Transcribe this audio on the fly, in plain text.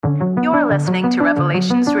listening to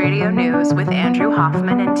Revelations Radio News with Andrew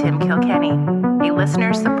Hoffman and Tim Kilkenny, a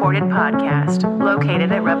listener-supported podcast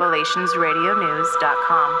located at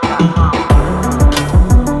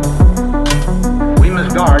revelationsradionews.com. We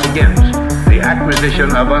must guard against the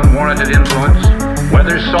acquisition of unwarranted influence,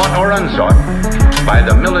 whether sought or unsought, by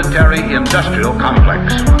the military-industrial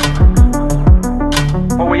complex.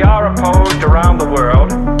 For we are opposed around the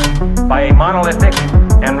world by a monolithic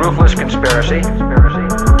and ruthless conspiracy.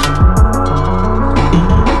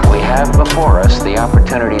 We have before us the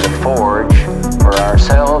opportunity to forge for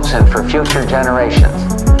ourselves and for future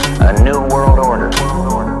generations a new world order.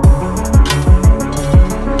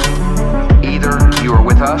 Either you are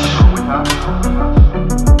with us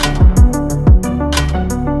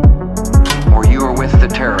or you are with the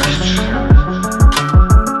terrorists.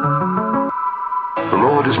 The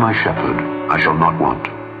Lord is my shepherd, I shall not want.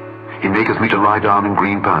 He maketh me to lie down in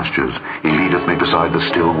green pastures. He leadeth me beside the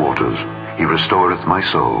still waters. He restoreth my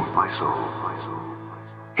soul.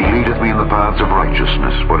 He leadeth me in the paths of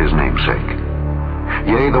righteousness for his name's sake.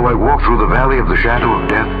 Yea, though I walk through the valley of the shadow of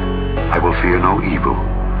death, I will fear no evil,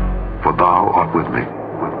 for thou art with me.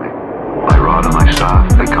 Thy rod and thy staff,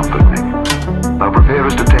 they comfort me. Thou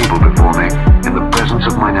preparest a table before me in the presence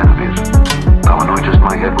of mine enemies. Thou anointest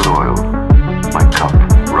my head with oil. My cup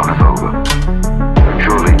runneth over.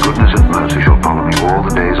 Surely goodness and mercy shall follow me all the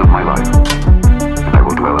days of my life, and I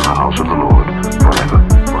will dwell in the house of the Lord forever.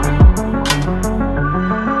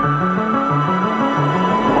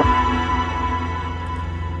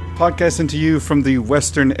 Podcasting to you from the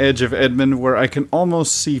western edge of Edmond, where I can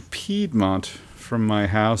almost see Piedmont from my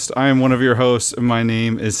house. I am one of your hosts, and my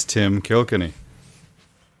name is Tim Kilkenny.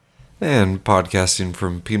 And podcasting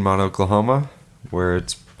from Piedmont, Oklahoma, where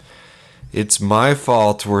it's my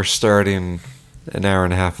fault we're starting an hour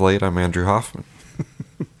and a half late. I'm Andrew Hoffman.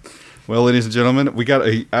 Well, ladies and gentlemen, we got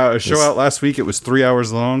a show out last week. It was 3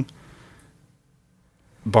 hours long,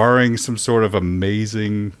 barring some sort of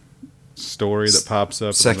amazing story that pops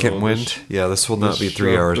up. Second wind. Yeah, this will not be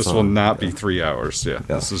 3 hours long. This will not be 3 hours. Yeah.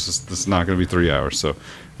 This is not going to be 3 hours. So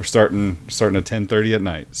we're starting at 10:30 at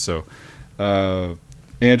night. So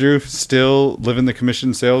Andrew still living the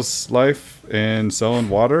commission sales life and selling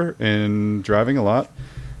water and driving a lot.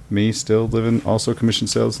 Me still living also commission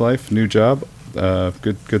sales life, new job.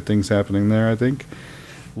 Good things happening there, I think.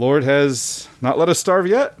 Lord has not let us starve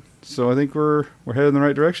yet, so I think we're headed in the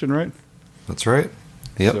right direction, right? That's right.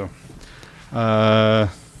 Yep. So,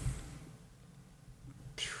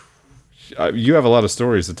 you have a lot of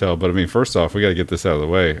stories to tell, but I mean, first off, we got to get this out of the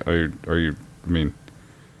way. Are you? I mean,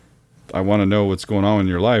 I want to know what's going on in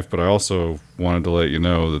your life, but I also wanted to let you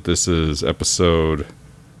know that this is episode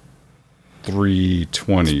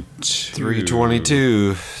 322.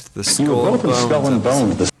 322. The Skull and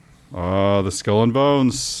Bones. Oh, the Skull and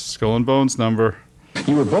Bones. Skull and Bones number.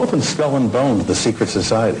 You were both in Skull and Bones, the secret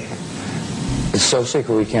society. It's so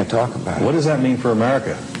secret we can't talk about it. What does that mean for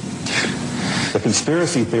America? The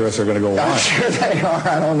conspiracy theorists are going to go wild. I'm sure they are.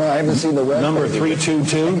 I don't know. I haven't seen the web. Number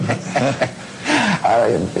 322?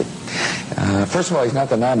 First of all, he's not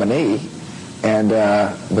the nominee.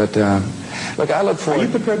 But look, I look forward... Are you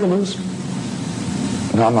prepared to lose?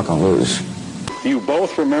 No, I'm not going to lose. You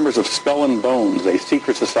both were members of Skull and Bones, a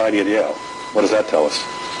secret society at Yale. What does that tell us?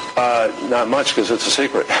 Not much, because it's a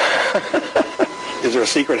secret. Is there a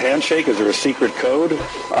secret handshake? Is there a secret code?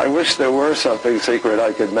 I wish there were something secret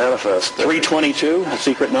I could manifest. 322, a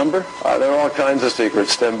secret number? There are all kinds of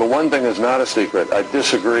secrets, Tim, but one thing is not a secret. I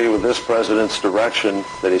disagree with this president's direction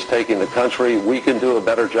that he's taking the country. We can do a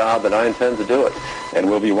better job, and I intend to do it. And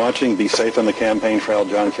we'll be watching. Be safe on the campaign trail.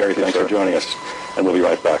 John Kerry, thanks for joining us. And we'll be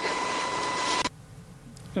right back.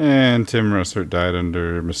 And Tim Russert died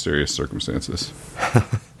under mysterious circumstances.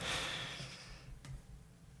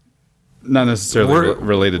 Not necessarily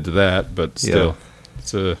related to that, but still.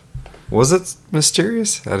 Yeah. Was it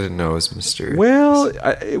mysterious? I didn't know it was mysterious. Well,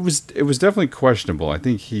 it was definitely questionable. I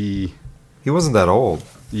think he wasn't that old.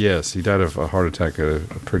 Yes, he died of a heart attack at a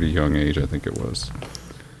pretty young age, I think it was.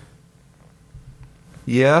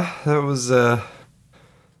 Yeah, that was,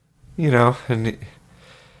 and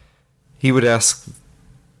he would ask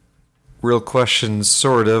real questions,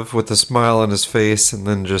 sort of, with a smile on his face, and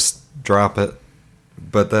then just drop it.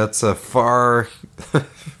 But that's a far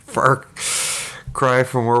cry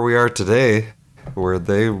from where we are today, where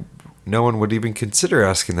no one would even consider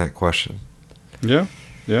asking that question. Yeah,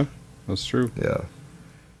 that's true. Yeah.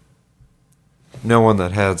 No one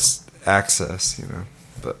that has access,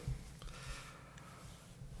 but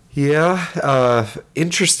yeah,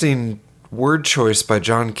 interesting word choice by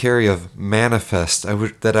John Kerry of manifest.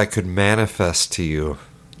 That I could manifest to you.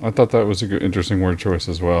 I thought that was a good, interesting word choice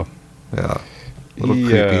as well. Yeah. A little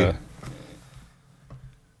creepy.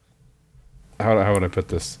 How would I put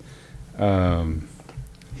this?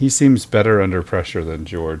 He seems better under pressure than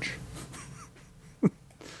George.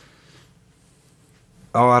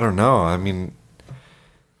 Oh, I don't know. I mean,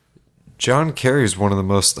 John Kerry's one of the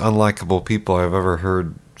most unlikable people I've ever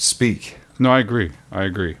heard speak. No, I agree.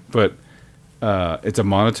 But it's a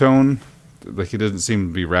monotone. Like, he doesn't seem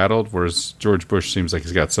to be rattled, whereas George Bush seems like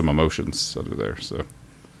he's got some emotions under there. So,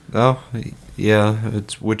 oh, yeah,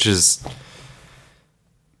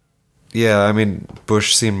 I mean,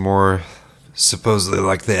 Bush seemed more supposedly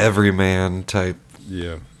like the everyman type.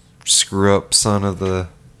 Yeah, screw up son of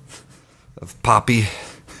Poppy.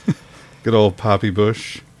 Good old Poppy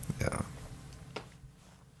Bush. Yeah.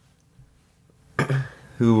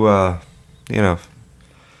 Who,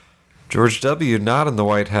 George W. not in the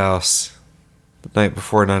White House the night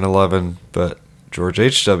before 9/11, but George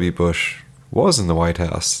H.W. Bush was in the White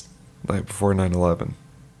House the night before 9/11.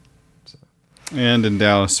 So. And in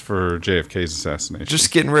Dallas for JFK's assassination.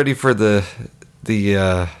 Just getting ready for the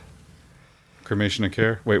cremation of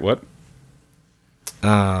care. Wait, what?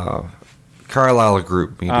 Carlisle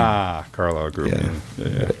Group meeting. Carlisle Group meeting.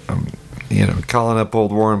 Yeah. Calling up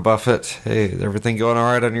old Warren Buffett. Hey, is everything going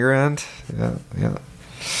all right on your end? Yeah.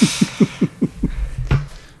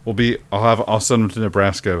 I'll send them to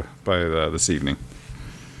Nebraska by this evening.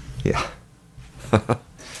 Yeah.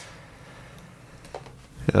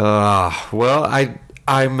 Well,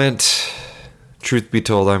 I meant, truth be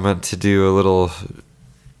told, I meant to do a little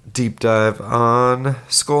deep dive on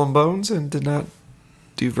Skull and Bones and did not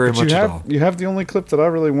do very much at all. You have the only clip that I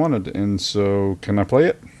really wanted, and so can I play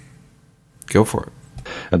it? Go for it.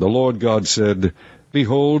 And the Lord God said,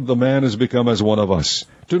 Behold, the man is become as one of us,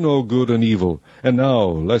 to know good and evil. And now,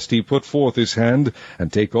 lest he put forth his hand,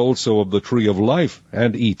 and take also of the tree of life,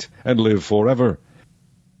 and eat, and live forever.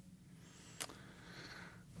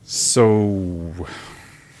 So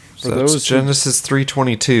that's Genesis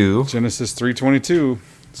 3:22. Genesis 3:22.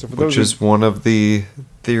 So for which is one of the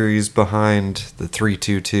theories behind the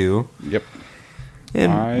 322. Yep.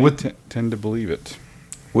 And I tend to believe it.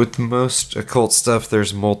 With most occult stuff,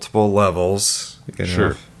 there's multiple levels.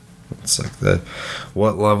 Sure. It's like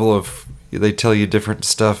what level of... They tell you different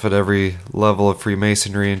stuff at every level of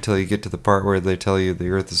Freemasonry until you get to the part where they tell you the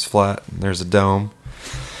earth is flat and there's a dome.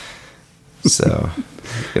 So...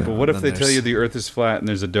 But what if they tell you the earth is flat and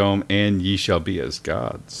there's a dome and ye shall be as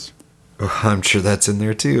gods? I'm sure that's in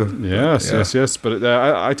there too. Yes. But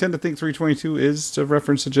I tend to think 322 is a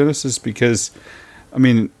reference to Genesis because, I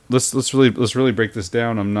mean, let's really break this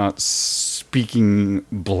down. I'm not speaking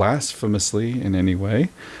blasphemously in any way,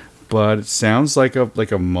 but it sounds like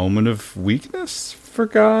a moment of weakness for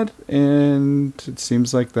God, and it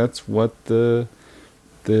seems like that's what the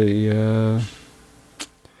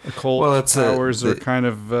occult powers are kind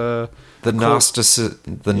of the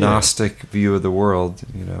Gnostic view of the world,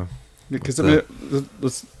 Because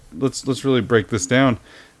let's really break this down.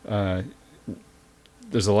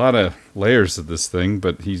 There's a lot of layers of this thing,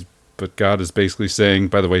 but God is basically saying,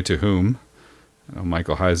 by the way, to whom?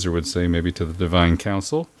 Michael Heiser would say maybe to the divine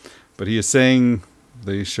council, but he is saying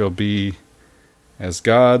they shall be as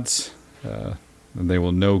gods, and they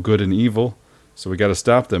will know good and evil. So we got to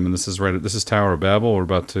stop them, and this is Tower of Babel. We're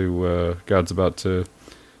about to God's about to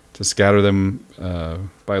scatter them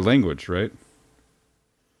by language, right?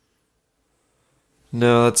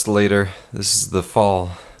 No, that's later. This is the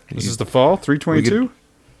fall. This is the fall? 322?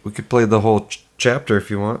 We could play the whole chapter if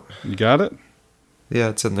you want. You got it? Yeah,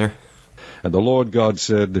 it's in there. And the Lord God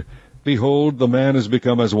said, Behold, the man is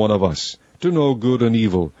become as one of us, to know good and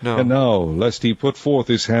evil. No. And now, lest he put forth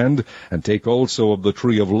his hand, and take also of the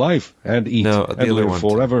tree of life, and eat, and live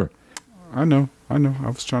forever. I know. I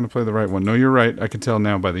was trying to play the right one. No, you're right. I can tell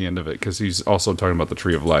now by the end of it, because he's also talking about the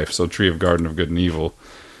tree of life. So tree of garden of good and evil.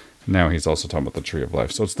 Now he's also talking about the tree of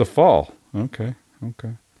life. So it's the fall. Okay.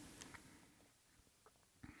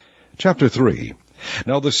 Chapter 3.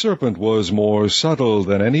 Now the serpent was more subtle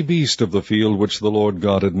than any beast of the field which the Lord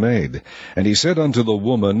God had made. And he said unto the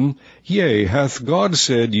woman, Yea, hath God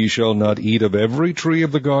said, Ye shall not eat of every tree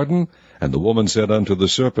of the garden? And the woman said unto the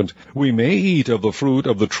serpent, We may eat of the fruit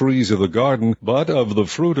of the trees of the garden, but of the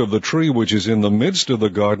fruit of the tree which is in the midst of the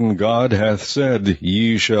garden God hath said,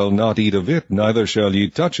 Ye shall not eat of it, neither shall ye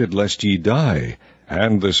touch it, lest ye die.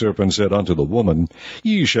 And the serpent said unto the woman,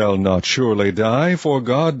 Ye shall not surely die, for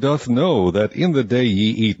God doth know that in the day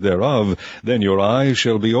ye eat thereof, then your eyes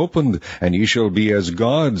shall be opened, and ye shall be as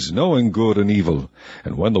gods, knowing good and evil.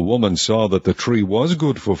 And when the woman saw that the tree was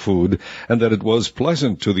good for food, and that it was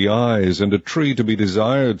pleasant to the eyes, and a tree to be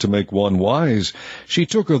desired to make one wise, she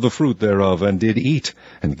took of the fruit thereof, and did eat,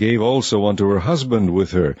 and gave also unto her husband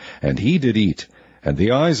with her, and he did eat. And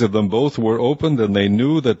the eyes of them both were opened, and they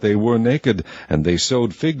knew that they were naked, and they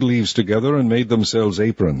sewed fig leaves together, and made themselves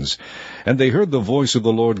aprons. And they heard the voice of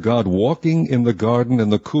the Lord God walking in the garden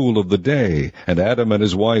in the cool of the day. And Adam and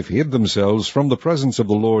his wife hid themselves from the presence of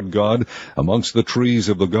the Lord God amongst the trees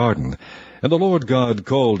of the garden. And the Lord God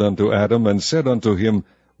called unto Adam, and said unto him,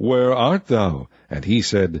 Where art thou? And he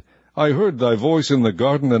said, I heard thy voice in the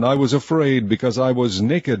garden, and I was afraid, because I was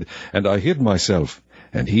naked, and I hid myself.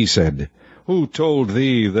 And he said, Who told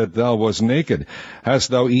thee that thou wast naked? Hast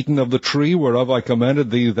thou eaten of the tree whereof I commanded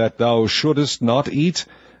thee that thou shouldest not eat?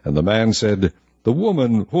 And the man said, The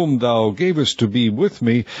woman whom thou gavest to be with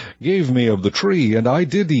me gave me of the tree, and I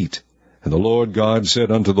did eat. And the Lord God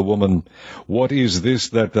said unto the woman, What is this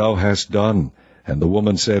that thou hast done? And the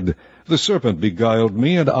woman said, The serpent beguiled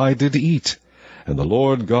me, and I did eat. And the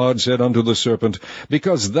Lord God said unto the serpent,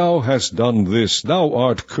 Because thou hast done this, thou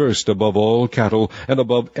art cursed above all cattle, and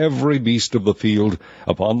above every beast of the field.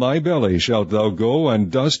 Upon thy belly shalt thou go, and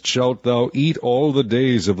dust shalt thou eat all the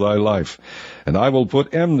days of thy life. And I will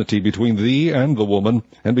put enmity between thee and the woman,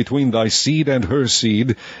 and between thy seed and her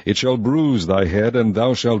seed. It shall bruise thy head, and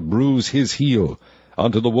thou shalt bruise his heel.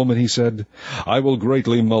 Unto the woman he said, I will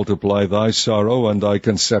greatly multiply thy sorrow and thy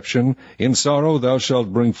conception. In sorrow thou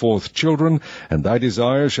shalt bring forth children, and thy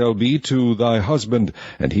desire shall be to thy husband,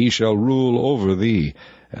 and he shall rule over thee.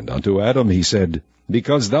 And unto Adam he said,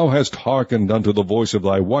 Because thou hast hearkened unto the voice of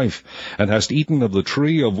thy wife, and hast eaten of the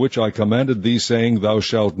tree of which I commanded thee, saying, Thou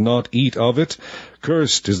shalt not eat of it,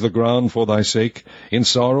 cursed is the ground for thy sake. In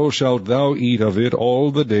sorrow shalt thou eat of it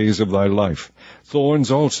all the days of thy life.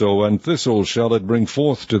 Thorns also and thistles shall it bring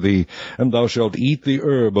forth to thee, and thou shalt eat the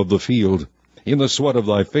herb of the field. In the sweat of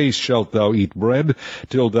thy face shalt thou eat bread,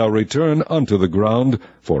 till thou return unto the ground,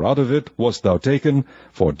 for out of it wast thou taken,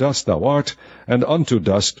 for dust thou art, and unto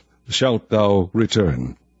dust shalt thou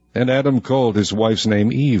return. And Adam called his wife's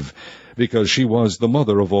name Eve, because she was the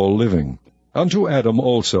mother of all living. Unto Adam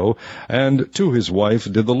also, and to his wife,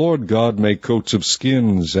 did the Lord God make coats of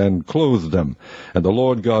skins, and clothe them. And the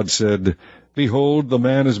Lord God said, Behold, the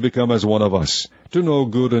man is become as one of us, to know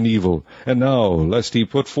good and evil. And now, lest he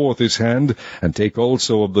put forth his hand, and take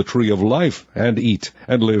also of the tree of life, and eat,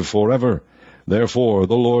 and live forever. Therefore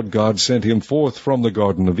the Lord God sent him forth from the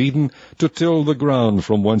Garden of Eden, to till the ground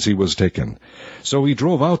from whence he was taken. So he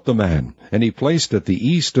drove out the man, and he placed at the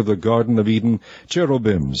east of the Garden of Eden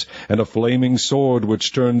cherubims, and a flaming sword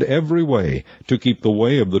which turned every way, to keep the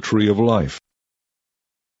way of the tree of life.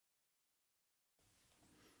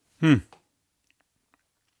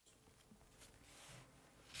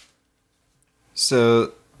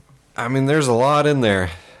 So, I mean, there's a lot in there.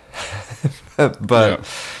 But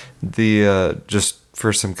just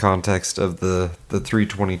for some context of the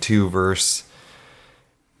 322 verse,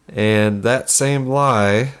 and that same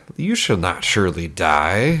lie, you shall not surely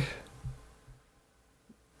die,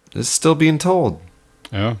 is still being told.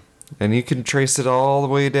 Yeah. And you can trace it all the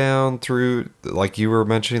way down through, like you were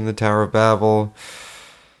mentioning, the Tower of Babel,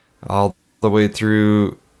 all the way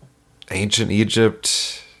through ancient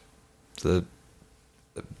Egypt, the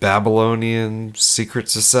Babylonian secret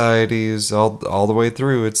societies, all the way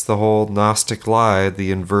through. It's the whole Gnostic lie,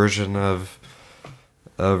 the inversion of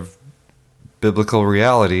biblical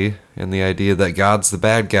reality, and the idea that God's the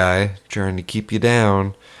bad guy trying to keep you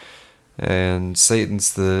down, and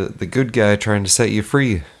Satan's the good guy trying to set you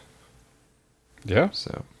free. Yeah.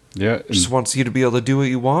 So just wants you to be able to do what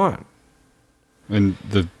you want. And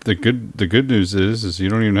the good news is you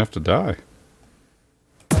don't even have to die.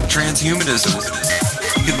 Transhumanism.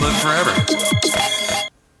 You can live forever.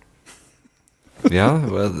 Yeah,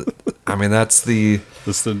 well, I mean, that's the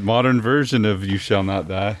modern version of you shall not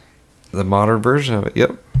die. The modern version of it,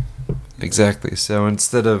 yep. Exactly. So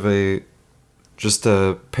instead of just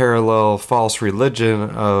a parallel false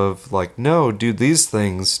religion of like, no, do these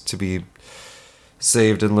things to be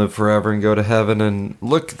saved and live forever and go to heaven, and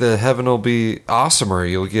look, the heaven will be awesomer.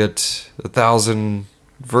 You'll get 1,000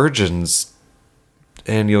 virgins,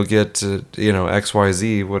 and you'll get to,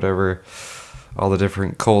 XYZ, whatever all the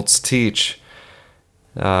different cults teach.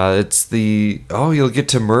 It's you'll get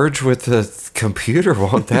to merge with the computer.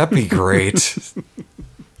 Won't that be great?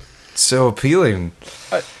 So appealing.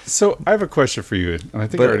 So I have a question for you. I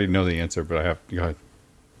think I already know the answer, but I have to go ahead.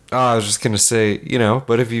 I was just gonna say,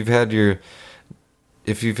 but if you've had your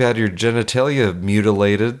genitalia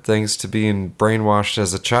mutilated thanks to being brainwashed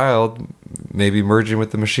as a child, maybe merging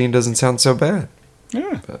with the machine doesn't sound so bad.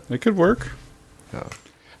 Yeah, it could work.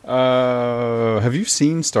 Have you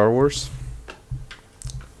seen Star Wars?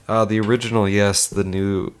 The original, yes. The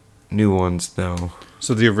new ones, no.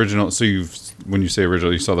 So the original. So when you say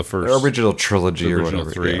original, you saw the first original trilogy or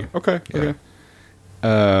whatever. 3. Yeah. Okay. Yeah.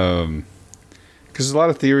 Okay. Because there's a lot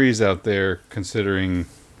of theories out there considering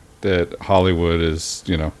that Hollywood is,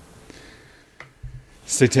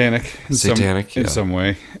 satanic in some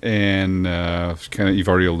way, and kind of you've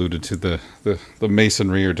already alluded to the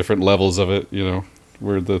masonry or different levels of it.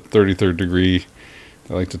 Where the 33rd degree,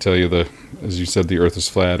 I like to tell you as you said, the Earth is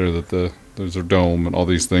flat, or that there's a dome and all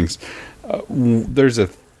these things.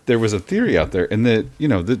 There was a theory out there, and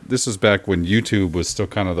that this was back when YouTube was still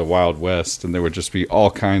kind of the Wild West, and there would just be all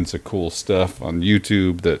kinds of cool stuff on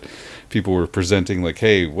YouTube that people were presenting, like,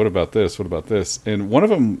 hey, what about this? What about this? And one of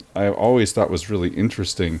them I always thought was really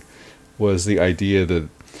interesting was the idea that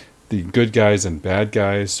the good guys and bad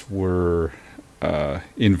guys were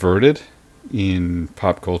inverted in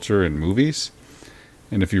pop culture and movies.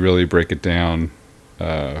 And if you really break it down,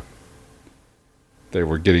 they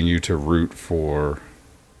were getting you to root for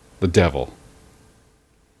the devil.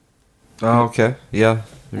 Oh, okay. Yeah.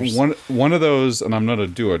 One of those, and I'm going to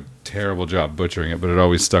do a terrible job butchering it, but it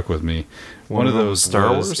always stuck with me. One of those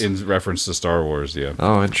Star Wars? In reference to Star Wars, yeah.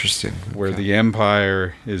 Oh, interesting. Where the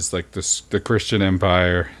Empire is like the Christian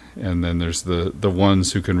Empire, and then there's the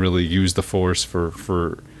ones who can really use the Force for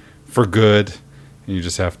good, and you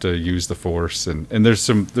just have to use the Force. And there's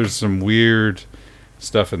some weird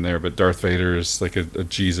stuff in there, but Darth Vader is like a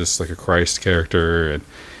Jesus, like a Christ character, and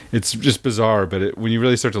it's just bizarre. But when you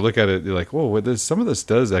really start to look at it, you're like, whoa, some of this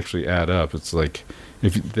does actually add up. It's like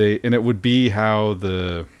and it would be how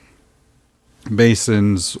the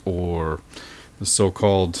Masons or the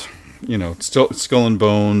so-called, skull and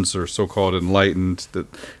bones, or so-called enlightened,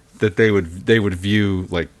 that they would view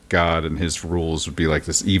like God and his rules would be like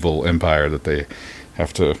this evil empire that they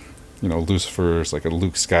have to, Lucifer is like a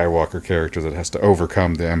Luke Skywalker character that has to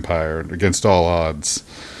overcome the empire against all odds.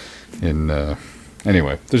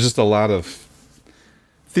 Anyway, there's just a lot of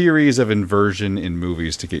theories of inversion in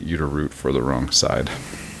movies to get you to root for the wrong side.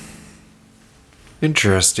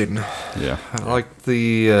 Interesting. Yeah. I like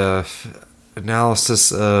the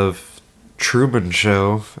analysis of Truman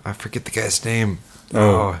Show. I forget the guy's name.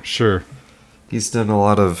 Oh, sure. He's done a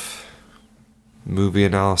lot of movie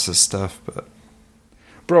analysis stuff, but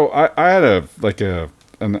bro, I had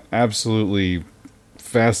an absolutely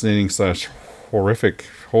fascinating /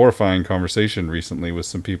 horrifying conversation recently with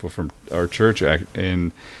some people from our church,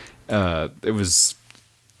 and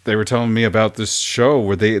they were telling me about this show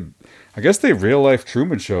where I guess they real life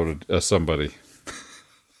Truman showed somebody.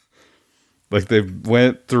 Like they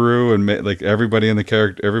went through and made, like everybody in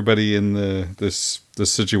this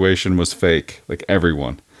situation was fake, like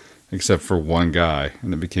everyone except for one guy,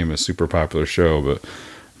 and it became a super popular show. But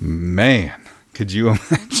man, could you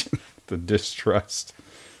imagine the distrust?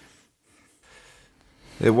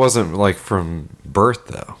 It wasn't like from birth,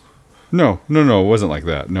 though. No, it wasn't like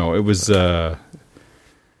that. No, it was. Let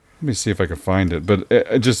me see if I can find it. But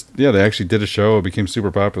it just, they actually did a show. It became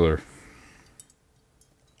super popular.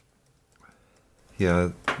 Yeah,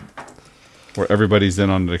 where everybody's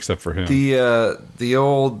in on it except for him. The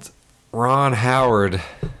old Ron Howard.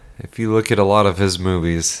 If you look at a lot of his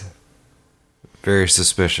movies, very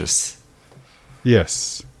suspicious.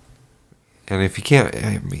 Yes. And if you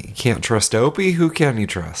can't trust Opie, who can you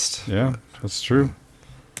trust? Yeah, that's true.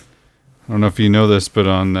 I don't know if you know this, but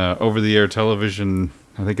on over-the-air television,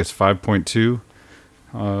 I think it's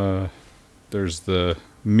 5.2. There's the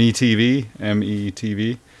MeTV,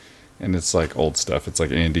 M-E-TV, and it's like old stuff. It's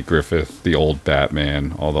like Andy Griffith, the old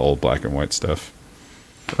Batman, all the old black and white stuff.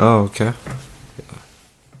 Oh, okay.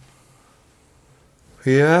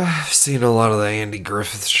 Yeah, I've seen a lot of the Andy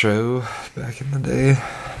Griffith show back in the day.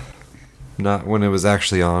 Not when it was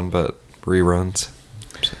actually on, but reruns.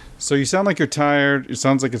 So you sound like you're tired. It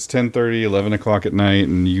sounds like it's 10:30, 11 o'clock at night,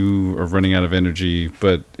 and you are running out of energy.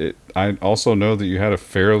 But I also know that you had a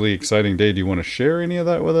fairly exciting day. Do you want to share any of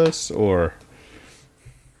that with us, or?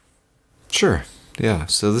 Sure. Yeah.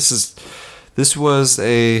 So this was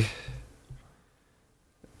a,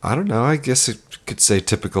 I don't know, I guess it could say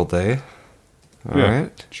typical day. All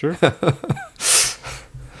right. Sure.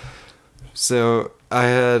 So I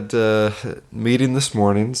had a meeting this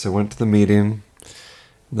morning, so I went to the meeting.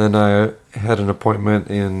 Then I had an appointment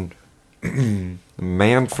in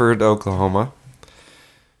Medford, Oklahoma,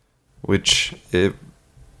 which it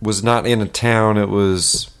was not in a town. It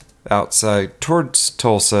was outside towards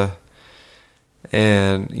Tulsa.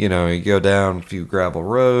 And, you know, you go down a few gravel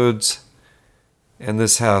roads. And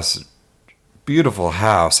this house, beautiful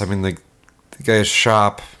house. I mean, the guy's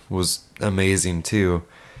shop was amazing too.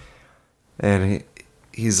 And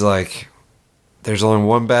he's like, there's only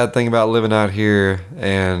one bad thing about living out here,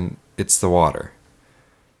 and it's the water.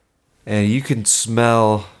 And you can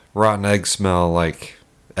smell rotten egg smell like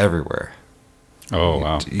everywhere. Oh,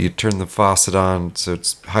 wow. You turn the faucet on, so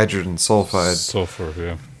it's hydrogen sulfide. Sulfur,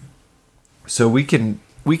 yeah. So we can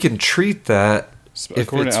treat that.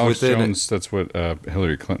 According to Alex Jones, that's what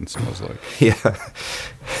Hillary Clinton smells like. Yeah.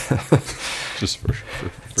 Just for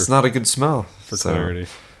it's not a good smell. For clarity.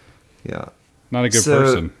 Yeah. Not a good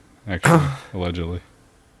person, actually, allegedly.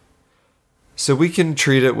 So we can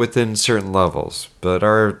treat it within certain levels, but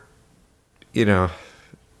our, you know,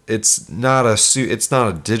 it's not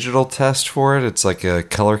a digital test for it. It's like a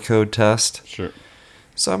color code test. Sure.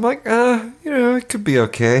 So I'm like, you know, it could be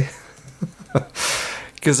okay.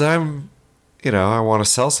 Because I'm, you know, I want to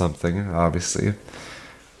sell something, obviously.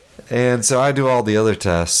 And so I do all the other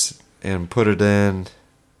tests and put it in,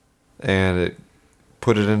 and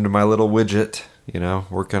put it into my little widget, you know,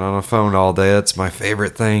 working on a phone all day. That's my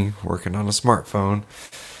favorite thing, working on a smartphone.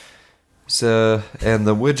 So, and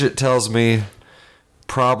the widget tells me,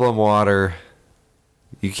 problem water,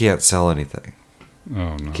 you can't sell anything.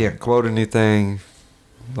 Oh, no. You can't quote anything.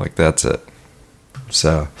 Like, that's it.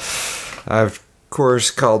 So, I've, of course,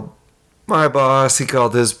 called my boss. He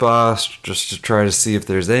called his boss just to try to see if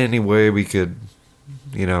there's any way we could,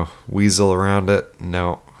 you know, weasel around it.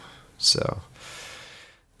 No. So,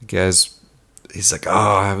 the guy's, he's like, oh,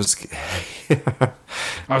 I was going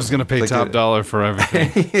to pay top dollar for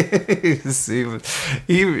everything.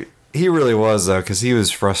 He really was, though, because he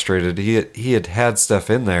was frustrated. He had stuff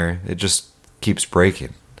in there. It just keeps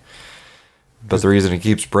breaking. But the reason it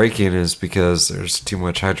keeps breaking is because there's too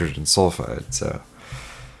much hydrogen sulfide. So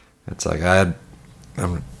it's like, I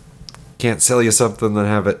can't sell you something that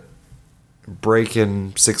have it break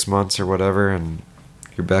in 6 months or whatever, and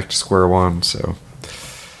you're back to square one. So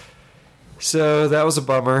that was a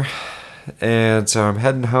bummer. And so I'm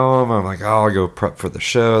heading home. I'm like, oh, I'll go prep for the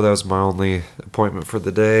show. That was my only appointment for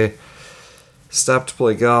the day. Stopped to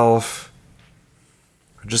play golf.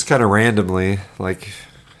 Just kind of randomly. Like,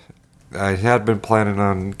 I had been planning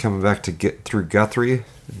on coming back to get through Guthrie.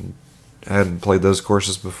 I hadn't played those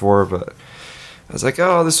courses before, but I was like,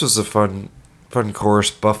 oh, this was a fun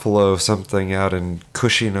course. Buffalo something out in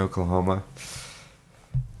Cushing, Oklahoma.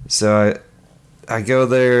 So I go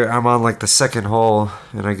there, I'm on like the second hole,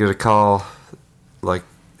 and I get a call like,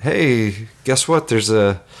 hey, guess what? There's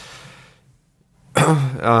a,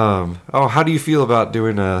 how do you feel about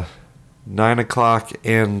doing a 9 o'clock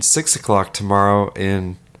and 6 o'clock tomorrow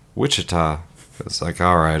in Wichita? It's like,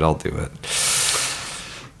 all right, I'll do it.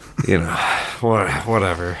 You know,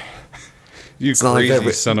 whatever. You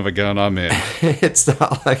crazy son of a gun, I'm in. It's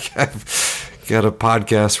not like I've got a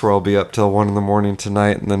podcast where I'll be up till 1 a.m.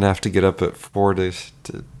 tonight and then have to get up at 4 to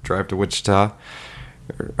drive to Wichita.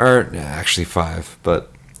 Or actually 5.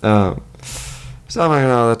 But, so I'm like,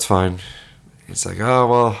 no, that's fine. He's like, oh,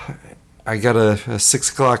 well, I got a 6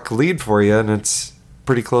 o'clock lead for you, and it's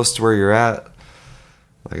pretty close to where you're at.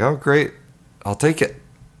 Like, oh, great. I'll take it.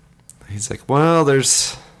 He's like, well,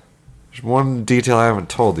 there's one detail I haven't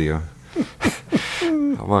told you.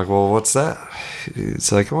 I'm like, well, what's that?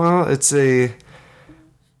 It's like, well, it's a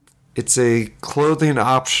clothing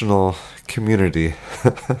optional community.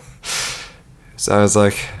 So I was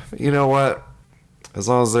like, you know what? As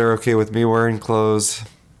long as they're okay with me wearing clothes,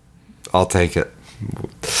 I'll take it.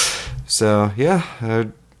 So yeah, I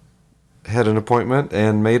had an appointment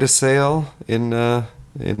and made a sale in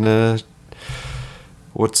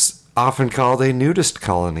what's often called a nudist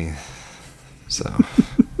colony. So.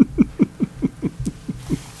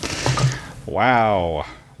 Wow.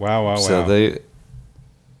 So they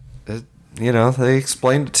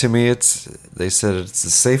explained it to me. They said it's the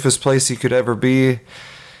safest place you could ever be.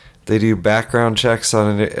 They do background checks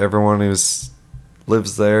on everyone who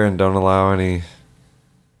lives there and don't allow any,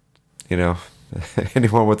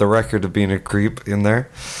 anyone with a record of being a creep in there.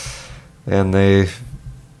 And they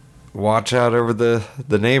watch out over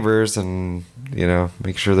the neighbors and,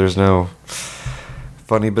 make sure there's no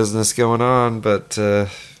funny business going on. But,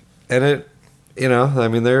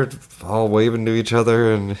 they're all waving to each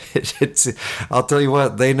other, and it's, I'll tell you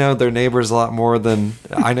what, they know their neighbors a lot more than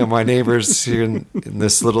I know my neighbors here in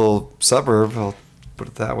this little suburb, I'll put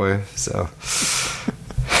it that way. So,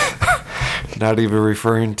 not even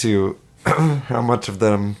referring to how much of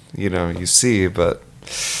them, you see, but,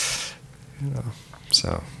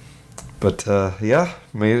 so. But yeah,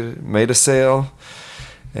 made a sale,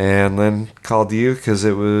 and then called you because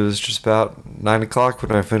it was just about 9 o'clock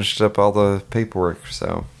when I finished up all the paperwork.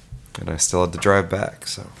 So, and I still had to drive back.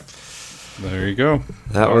 So there you go.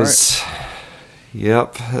 That all was, right.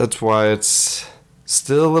 Yep. That's why it's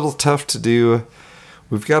still a little tough to do.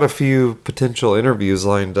 We've got a few potential interviews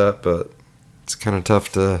lined up, but it's kind of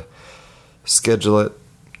tough to schedule it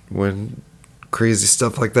when crazy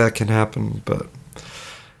stuff like that can happen. But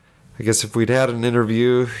I guess if we'd had an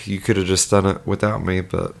interview, you could have just done it without me.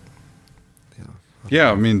 But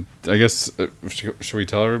yeah, I mean, I guess should we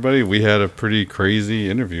tell everybody we had a pretty crazy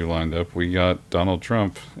interview lined up? We got Donald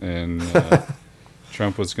Trump, and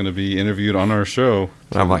Trump was going to be interviewed on our show.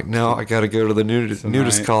 And I'm like, no, I got to go to the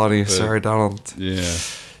nudist colony. Sorry, Donald. Yeah,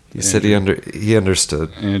 he said he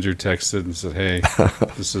understood. Andrew texted and said, "Hey,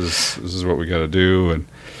 this is what we got to do," and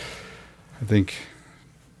I think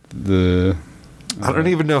I don't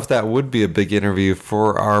even know if that would be a big interview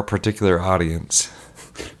for our particular audience.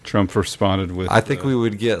 Trump responded with... I think we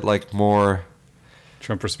would get more...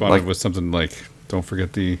 Trump responded with something like, "Don't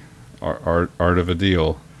forget the art of a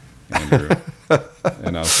deal, Andrew."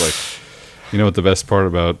 And I was like, you know what the best part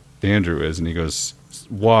about Andrew is? And he goes,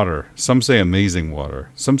 water. Some say amazing water.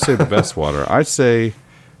 Some say the best water. I say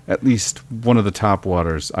at least one of the top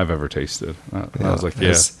waters I've ever tasted. I was like,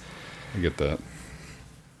 yeah, I get that.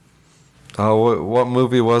 Oh, what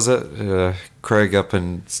movie was it? Craig up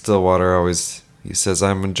in Stillwater always, he says,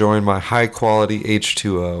 "I'm enjoying my high quality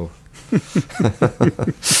H2O."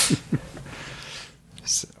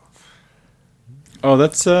 So. Oh,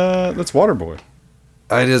 that's Waterboy.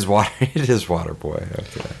 It is Waterboy.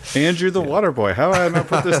 Okay. Andrew the Waterboy. How have I not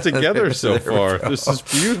put this together so far? This is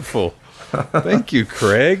beautiful. Thank you,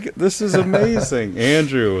 Craig. This is amazing.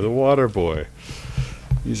 Andrew the Waterboy.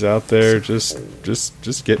 He's out there just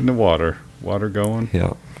getting the water going.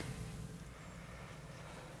 Yeah.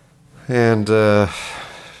 And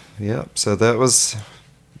yeah, so that was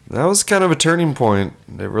kind of a turning point.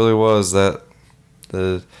 It really was. That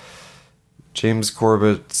the James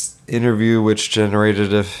Corbett's interview, which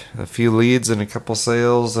generated a few leads and a couple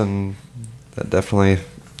sales, and that definitely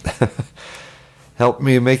helped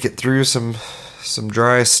me make it through some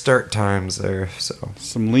dry start times there. So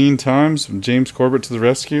some lean times. James Corbett to the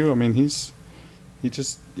rescue. I mean, he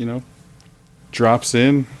just drops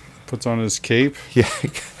in, puts on his cape. Yeah,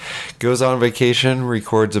 goes on vacation,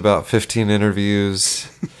 records about 15 interviews,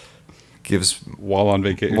 gives while on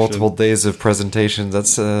vacation multiple days of presentations.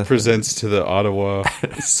 That's presents to the Ottawa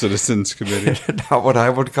Citizens Committee. Not what I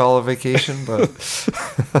would call a vacation, but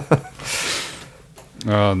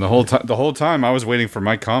the whole time I was waiting for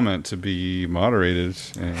my comment to be moderated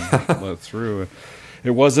and let through.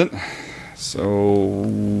 It wasn't, so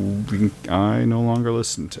I no longer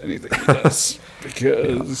listen to anything he does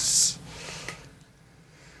because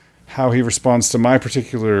how he responds to my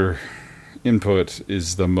particular input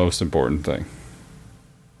is the most important thing.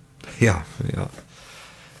 Yeah.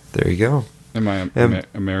 There you go. Am I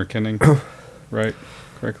Americaning right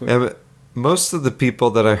correctly? Most of the people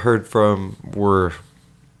that I heard from were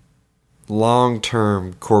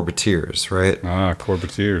long-term Corbetteers, right? Ah,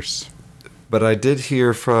 Corbetteers. But I did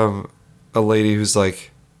hear from a lady who's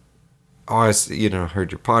like, "Oh, I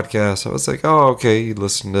heard your podcast." I was like, "Oh, okay, you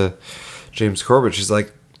listen to James Corbett." She's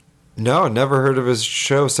like, "No, never heard of his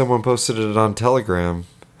show. Someone posted it on Telegram,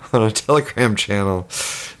 on a Telegram channel.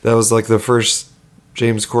 That was like the first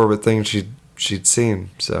James Corbett thing she'd seen."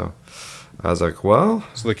 So I was like, "Well."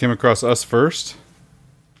 So they came across us first?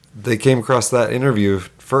 They came across that interview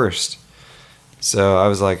first. So I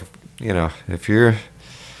was like,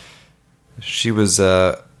 she was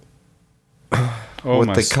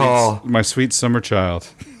what they call my sweet summer child.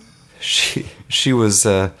 She was.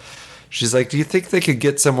 She's like, "Do you think they could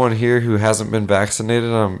get someone here who hasn't been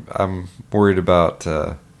vaccinated? I'm worried about,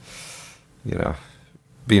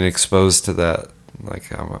 being exposed to that."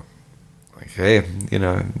 Like, I'm like, "Hey,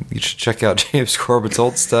 you should check out James Corbett's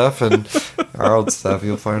old stuff and our old stuff.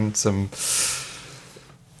 You'll find some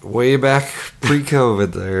way back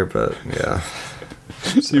pre-COVID there." But yeah.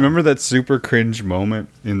 So you remember that super cringe moment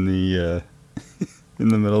in the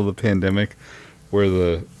middle of the pandemic, where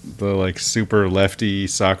the like super lefty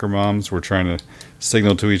soccer moms were trying to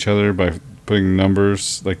signal to each other by putting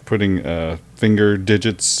numbers, like putting finger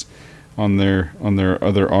digits on their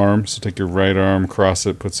other arm. So take your right arm, cross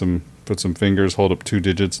it, put some fingers, hold up 2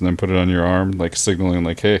 digits, and then put it on your arm, like signaling,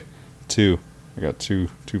 like, "Hey, 2. I got two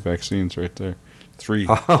vaccines right there. 3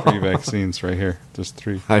 vaccines right here. Just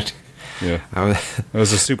 3." Yeah, that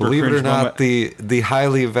was a super. Believe it or cringe not, moment. the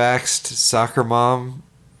highly vaxxed soccer mom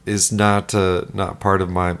is not part of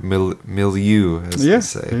my milieu, as they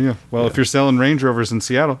say. Yeah. Well, if you're selling Range Rovers in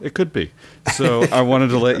Seattle, it could be. So I wanted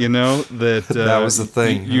to let you know that that was the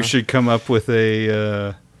thing. You should come up with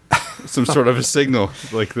a some sort of a signal.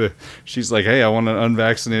 She's like, "Hey, I want an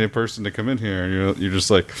unvaccinated person to come in here," and you're just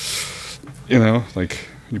like, like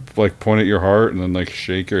you like point at your heart and then like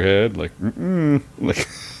shake your head, like, like.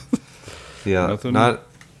 Yeah, nothing. Not.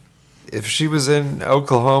 If she was in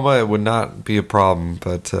Oklahoma, it would not be a problem.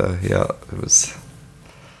 But it was.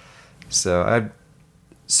 So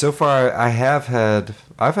so far I've had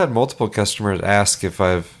multiple customers ask if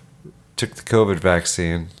I've took the COVID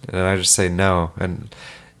vaccine, and I just say no, and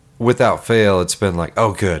without fail, it's been like,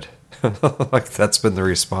 oh, good, like that's been the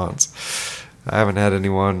response. I haven't had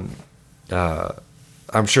anyone.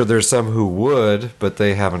 I'm sure there's some who would, but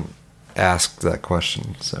they haven't asked that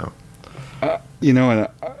question. So, and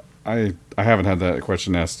I haven't had that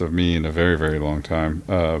question asked of me in a very, very long time.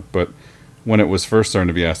 But when it was first starting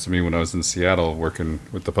to be asked of me when I was in Seattle working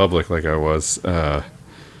with the public like I was, I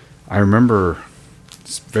remember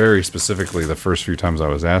very specifically the first few times I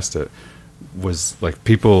was asked it was like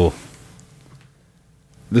people.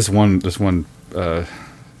 This one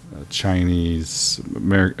Chinese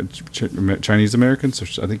American,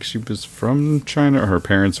 so I think she was from China, or her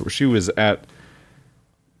parents.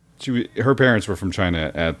 Her parents were from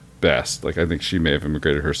China at best. Like I think she may have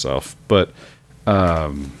immigrated herself, but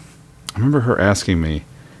I remember her asking me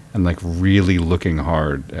and like really looking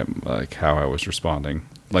hard at like how I was responding,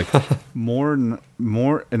 like more, and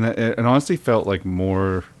honestly felt like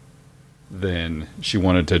more than she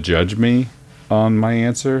wanted to judge me on my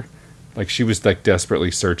answer. Like she was like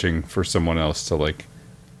desperately searching for someone else to like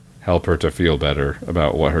help her to feel better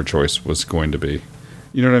about what her choice was going to be.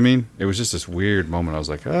 You know what I mean? It was just this weird moment. I was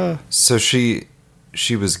like, So she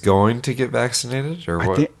was going to get vaccinated, or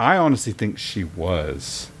what? I honestly think she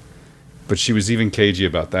was, but she was even cagey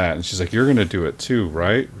about that. And she's like, "You're going to do it too,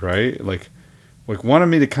 right? Right?" Like wanted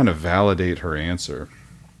me to kind of validate her answer.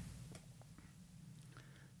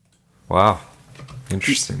 Wow,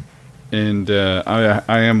 interesting. And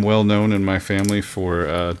I am well known in my family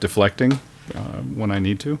for deflecting when I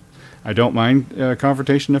need to. I don't mind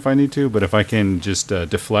confrontation if I need to, but if I can just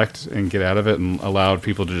deflect and get out of it and allow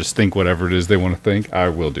people to just think whatever it is they want to think, I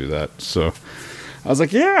will do that. So I was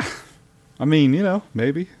like, yeah, I mean,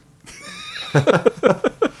 maybe.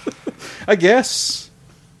 I guess.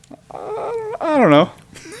 I don't know.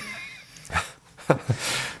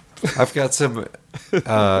 I've got some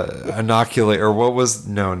inoculate, or what was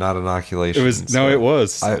not inoculation. It was it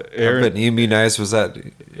was. I've been immunized. Was that?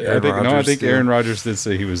 I think Aaron Rodgers did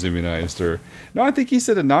say he was immunized, I think he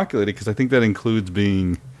said inoculated because I think that includes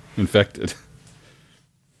being infected.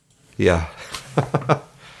 Yeah. Well,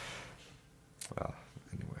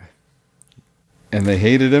 anyway. And they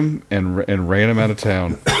hated him and ran him out of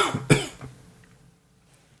town.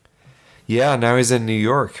 Yeah, now he's in New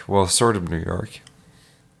York. Well, sort of New York.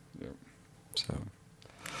 So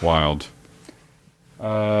wild.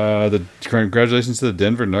 Congratulations to the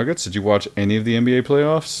Denver Nuggets. Did you watch any of the NBA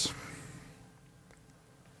playoffs?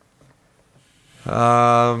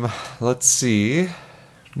 Let's see.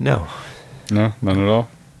 No, none at all.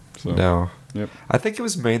 So, no. Yep. I think it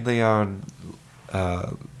was mainly on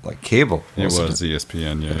like cable. It was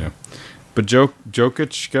ESPN. Yeah. But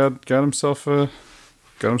Jokic got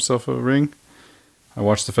himself a ring. I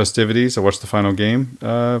watched the festivities. I watched the final game.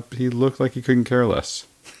 He looked like he couldn't care less.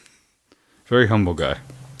 Very humble guy.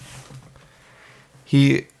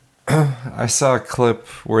 I saw a clip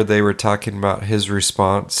where they were talking about his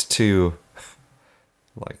response to,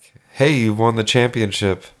 like, hey, you won the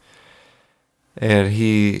championship. And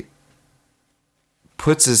he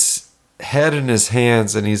puts his head in his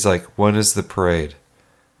hands and he's like, when is the parade?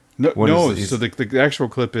 So the actual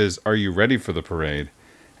clip is, are you ready for the parade?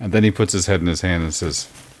 And then he puts his head in his hand and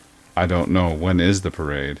says, I don't know, when is the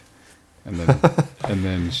parade? And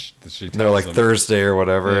then she tells they're like him, Thursday or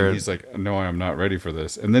whatever. And he's like, no, I'm not ready for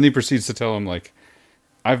this. And then he proceeds to tell him, like,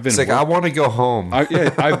 I want to go home.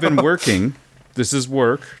 I've been working. This is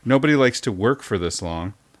work. Nobody likes to work for this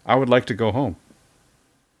long. I would like to go home.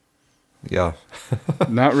 Yeah.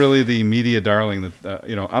 Not really the media darling that,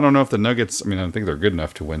 I don't know if the Nuggets, I think they're good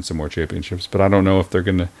enough to win some more championships, but I don't know if they're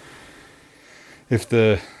going to, if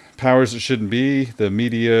the powers that shouldn't be, the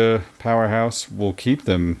media powerhouse, will keep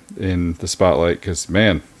them in the spotlight, because,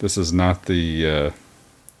 man, this is not the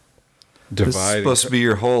divide. This is supposed to be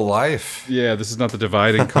your whole life. Yeah, this is not the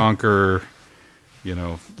divide and conquer,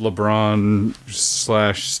 LeBron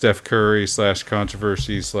 / Steph Curry /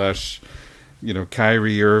 controversy /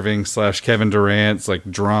 Kyrie Irving / Kevin Durant's like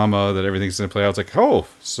drama that everything's going to play out. It's like, oh,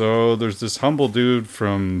 so there's this humble dude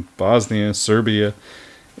from Bosnia, Serbia,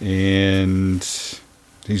 and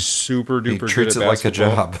he's super duper good at basketball. He treats it like a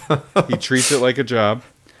job. He treats it like a job.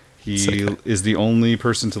 He is the only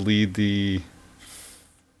person to lead the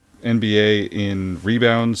NBA in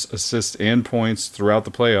rebounds, assists, and points throughout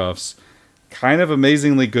the playoffs. Kind of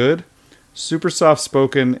amazingly good, super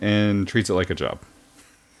soft-spoken, and treats it like a job.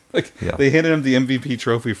 They handed him the MVP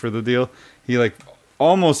trophy for the deal. He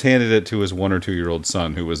almost handed it to his 1 or 2 year old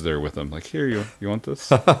son who was there with him. Like, here you want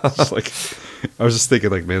this? I was just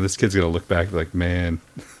thinking, man, this kid's gonna look back like, man,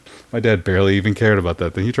 my dad barely even cared about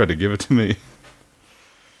that thing. He tried to give it to me.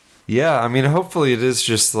 Yeah, I mean, hopefully it is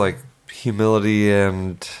just humility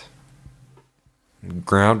and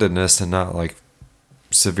groundedness and not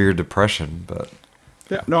severe depression. But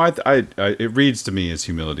yeah, no, I it reads to me as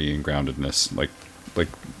humility and groundedness.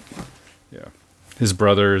 Yeah, his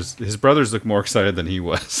brothers look more excited than he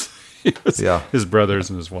was. His brothers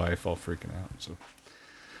and his wife all freaking out. So,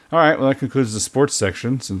 all right, well, that concludes the sports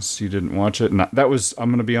section. Since you didn't watch it, and that was,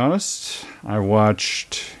 I'm going to be honest, I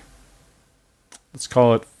watched, let's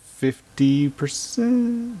call it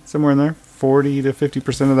 50%, somewhere in there, 40 to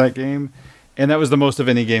 50% of that game. And that was the most of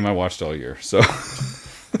any game I watched all year. So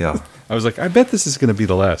yeah, I was like, I bet this is going to be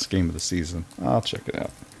the last game of the season. I'll check it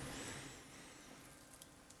out.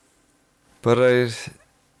 But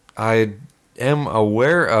I am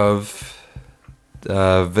aware of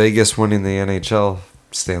Vegas winning the NHL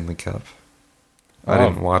Stanley Cup. I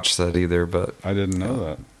didn't watch that either, but I didn't know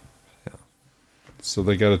that. Yeah. So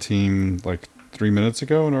they got a team 3 minutes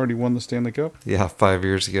ago and already won the Stanley Cup? Yeah, 5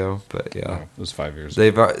 years ago. But yeah, it was 5 years.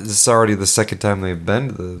 This is already the second time they've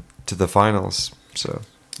been to the finals. So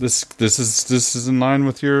this is in line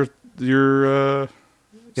with your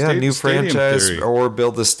new franchise theory. Or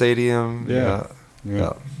build a stadium. Yeah.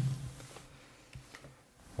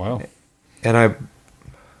 Wow. And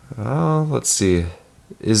let's see.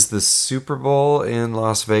 Is the Super Bowl in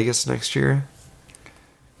Las Vegas next year?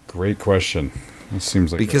 Great question. It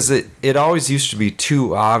seems like because it always used to be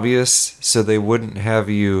too obvious, so they wouldn't have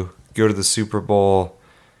you go to the Super Bowl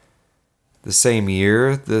the same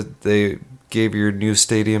year that they gave your new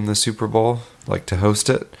stadium the Super Bowl, to host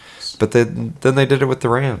it. But then they did it with the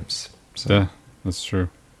Rams. So. Yeah, that's true.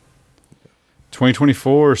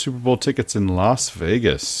 2024 Super Bowl tickets in Las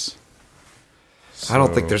Vegas. I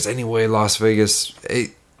don't think there's any way Las Vegas...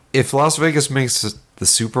 If Las Vegas makes the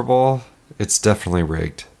Super Bowl, it's definitely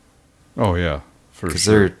rigged. Oh, yeah. Because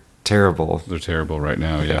they're terrible. They're terrible right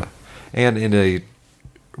now, yeah. And in a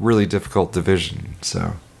really difficult division,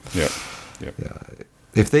 so... Yeah.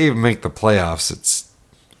 If they even make the playoffs, it's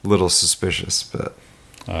a little suspicious, but...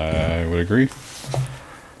 I would agree.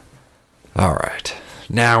 All right.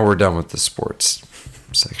 Now we're done with the sports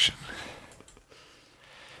section.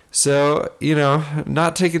 So,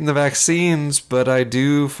 not taking the vaccines, but I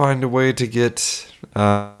do find a way to get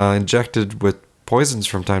injected with poisons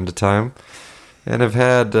from time to time. And I've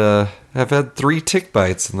had 3 tick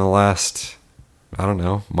bites in the last,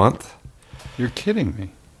 month. You're kidding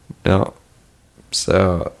me. No.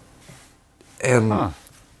 So, and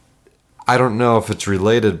I don't know if it's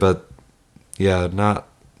related, but yeah,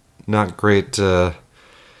 not great. I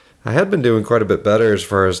had been doing quite a bit better as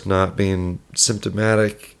far as not being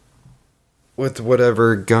symptomatic with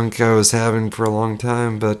whatever gunk I was having for a long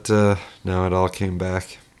time, but no, it all came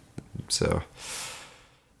back. So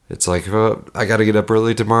it's I got to get up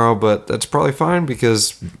early tomorrow, but that's probably fine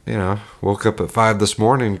because, woke up at 5 this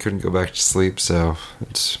morning, couldn't go back to sleep, so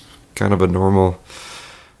it's kind of a normal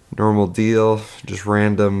deal, just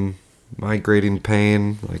random migrating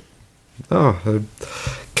pain. I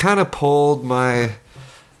kind of pulled my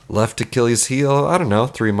left Achilles heel,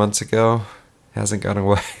 3 months ago. Hasn't gone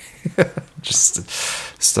away. Just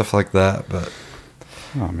stuff like that, but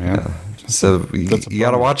oh man. So you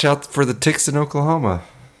got to watch out for the ticks in Oklahoma.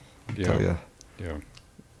 Yeah.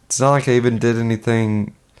 It's not like I even did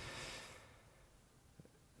anything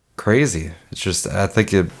crazy. It's just I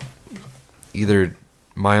think it either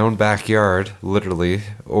my own backyard, literally,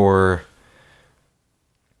 or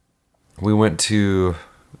we went to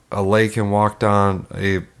a lake and walked on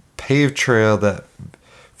a paved trail that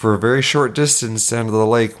for a very short distance down to the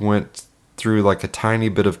lake went through a tiny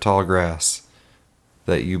bit of tall grass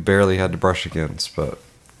that you barely had to brush against. But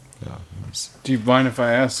yeah. Do you mind if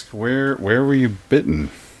I ask where were you bitten?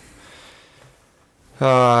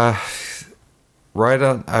 Right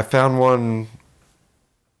on. I found one.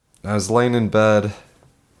 I was laying in bed,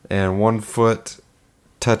 and one foot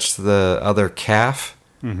touched the other calf,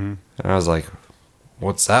 and I was like,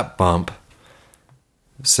 "What's that bump?"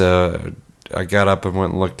 So I got up and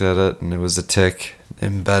went and looked at it, and it was a tick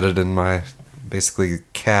embedded in my basically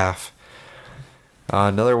calf.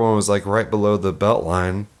 Another one was like right below the belt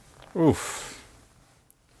line. Oof.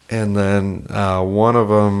 And then one of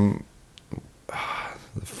them,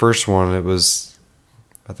 the first one, it was,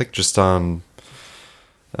 I think, just on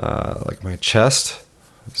like my chest.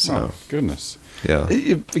 So, oh, goodness. Yeah.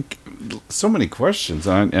 So many questions,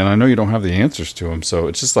 and I know you don't have the answers to them. So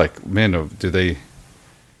it's just like, man, do they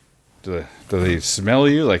smell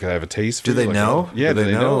you? Like, I have a taste. Do they know? Yeah, do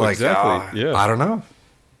they know? Like, exactly. Yeah, I don't know.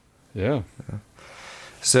 Yeah.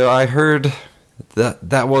 So I heard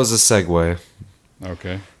that was a segue.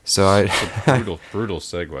 Okay. So brutal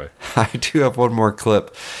segue. I do have one more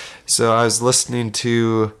clip. So I was listening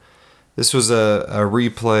to. This was a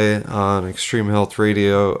replay on Extreme Health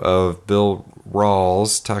Radio of Bill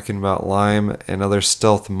Rawls talking about Lyme and other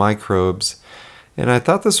stealth microbes. And I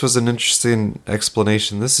thought this was an interesting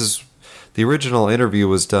explanation. The original interview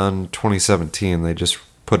was done 2017. They just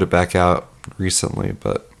put it back out recently,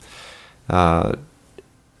 but kind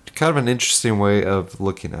of an interesting way of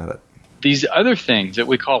looking at it. These other things that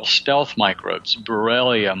we call stealth microbes,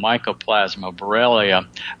 Borrelia, Mycoplasma, Borrelia,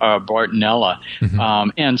 Bartonella,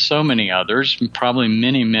 and so many others, probably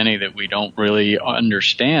many that we don't really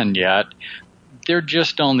understand yet, they're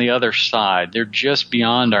just on the other side. They're just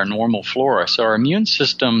beyond our normal flora. So our immune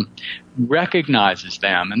system recognizes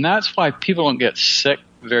them, and that's why people don't get sick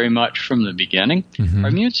very much from the beginning. Our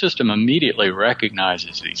immune system immediately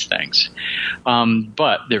recognizes these things,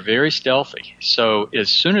 but they're very stealthy. So as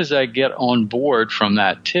soon as they get on board from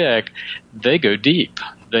that tick, they go deep.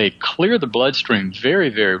 They clear the bloodstream very,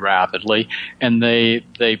 very rapidly, and they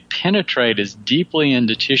penetrate as deeply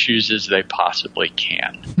into tissues as they possibly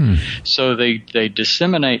can. So they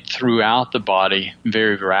disseminate throughout the body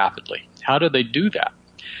very rapidly. How do they do that?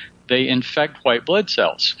 They infect white blood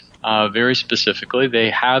cells. Very specifically,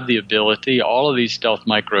 they have the ability, all of these stealth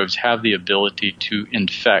microbes have the ability to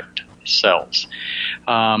infect cells.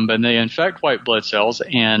 And they infect white blood cells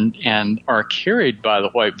and are carried by the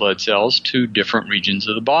white blood cells to different regions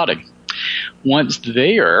of the body. Once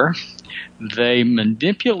there, they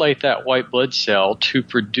manipulate that white blood cell to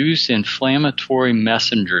produce inflammatory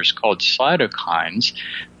messengers called cytokines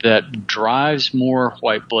that drives more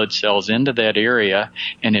white blood cells into that area,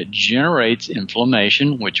 and it generates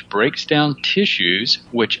inflammation, which breaks down tissues,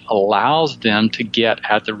 which allows them to get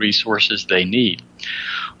at the resources they need.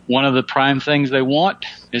 One of the prime things they want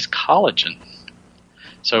is collagen.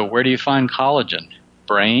 So where do you find collagen?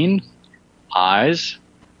 Brain, eyes,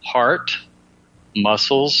 heart,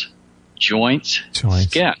 muscles, joints,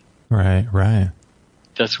 skin. Right.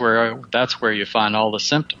 That's where you find all the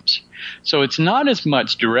symptoms. So it's not as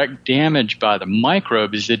much direct damage by the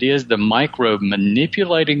microbe as it is the microbe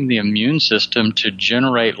manipulating the immune system to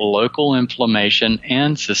generate local inflammation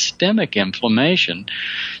and systemic inflammation.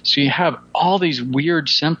 So you have all these weird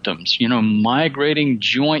symptoms, migrating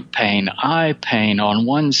joint pain, eye pain on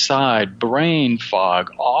one side, brain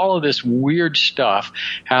fog, all of this weird stuff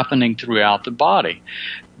happening throughout the body.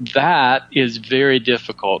 That is very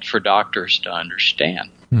difficult for doctors to understand.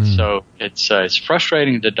 So it's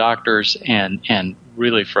frustrating to doctors and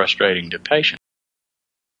really frustrating to patients.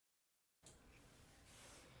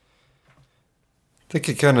 I think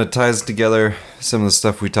it kind of ties together some of the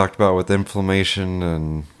stuff we talked about with inflammation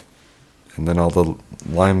and then all the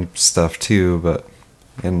Lyme stuff too.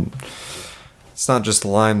 And it's not just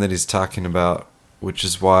Lyme that he's talking about, which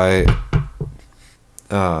is why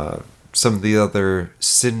some of the other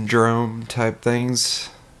syndrome type things,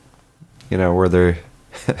 where they're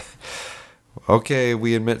okay,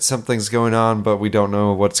 we admit something's going on, but we don't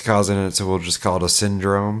know what's causing it, so we'll just call it a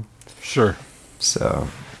syndrome. Sure. So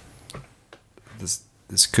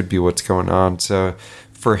this could be what's going on. So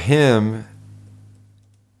for him,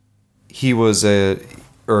 he was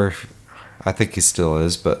or I think he still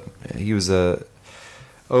is, but he was a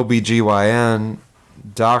OBGYN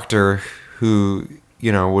doctor who,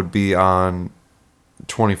 would be on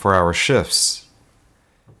 24-hour shifts.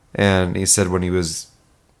 And he said when he was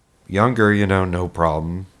younger, no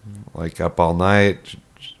problem. Like up all night,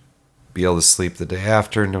 be able to sleep the day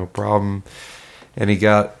after, no problem. And he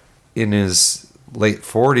got in his late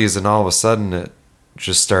 40s, and all of a sudden it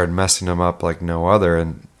just started messing him up like no other.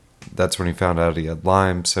 And that's when he found out he had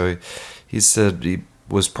Lyme. So he said he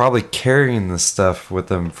was probably carrying this stuff with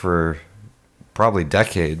him for probably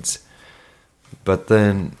decades. But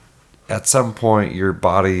then at some point your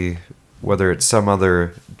body, whether it's some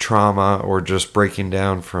other trauma or just breaking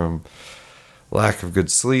down from lack of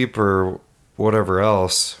good sleep or whatever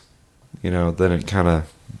else, then it kind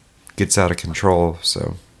of gets out of control.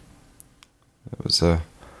 So it was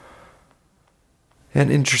an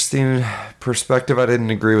interesting perspective. I didn't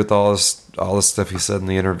agree with all the stuff he said in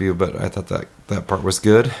the interview, but I thought that part was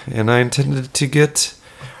good, and I intended to get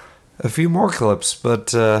a few more clips, but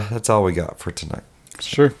that's all we got for tonight.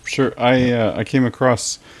 Sure. I came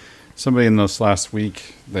across somebody in this last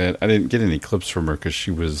week that I didn't get any clips from her because she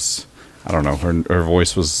was, I don't know, her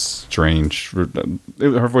voice was strange.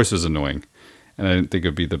 Her voice was annoying, and I didn't think it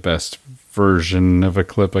would be the best version of a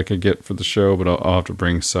clip I could get for the show, but I'll have to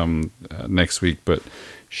bring some next week. But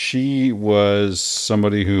she was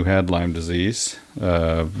somebody who had Lyme disease,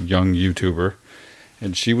 young YouTuber,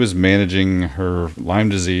 and she was managing her Lyme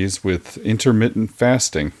disease with intermittent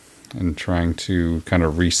fasting and trying to kind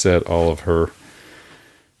of reset all of her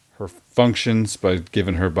functions by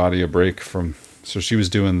giving her body a break from. So she was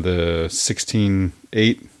doing the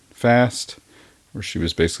 16-8 fast, where she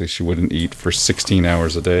wouldn't eat for 16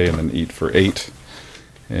 hours a day and then eat for 8,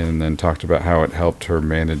 and then talked about how it helped her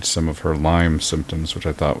manage some of her Lyme symptoms, which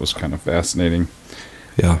I thought was kind of fascinating.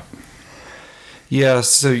 Yeah,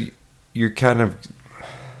 so you're kind of...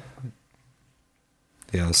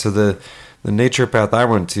 Yeah, so the naturopath I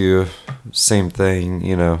went to, same thing,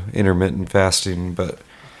 intermittent fasting, but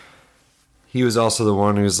he was also the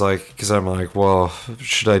one who's like, because I'm like, well,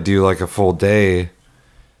 should I do like a full day,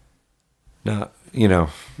 not,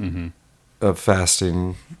 of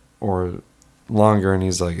fasting or longer? And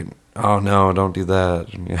he's like, oh no, don't do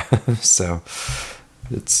that. And yeah, so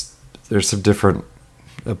there's some different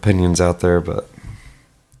opinions out there, but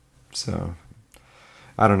so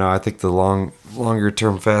I don't know. I think the longer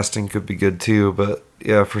term fasting could be good too, but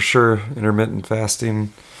yeah, for sure, intermittent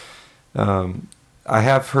fasting. I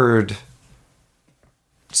have heard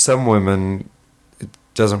some women, it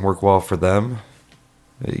doesn't work well for them.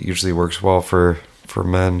 It usually works well for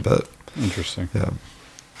men, but interesting. Yeah.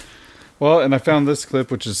 Well, and I found this clip,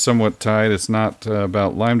 which is somewhat tied. It's not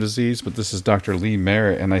about Lyme disease, but this is Dr. Lee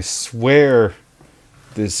Merritt, and I swear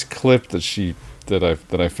this clip that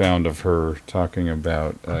I found of her talking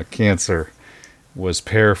about cancer was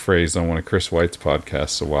paraphrased on one of Chris White's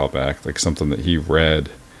podcasts a while back, like something that he read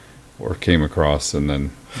or came across and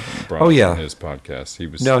then brought on his podcast.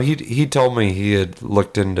 He told me he had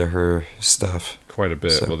looked into her stuff quite a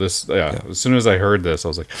bit. So, well, as soon as I heard this, I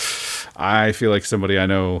was like, I feel like somebody I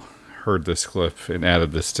know heard this clip and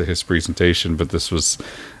added this to his presentation, but this was,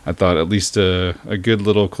 I thought, at least a good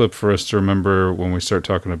little clip for us to remember when we start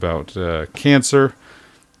talking about cancer.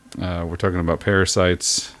 We're talking about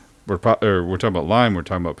parasites. We're talking about Lyme. We're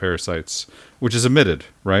talking about parasites, which is admitted,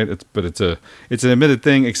 right? It's an admitted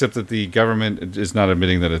thing, except that the government is not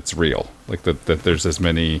admitting that it's real. Like that there's as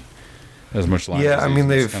much Lyme disease in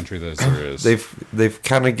this country as there is. They've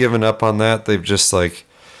kind of given up on that. They've just like,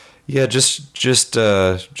 yeah, just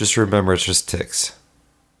remember it's just ticks.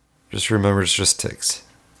 Just remember it's just ticks.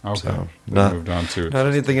 Okay. So moved on to it. Not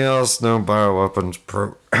anything else. No bioweapons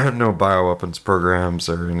programs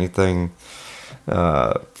or anything.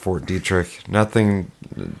 Fort Detrick. Nothing.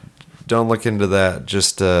 Don't look into that.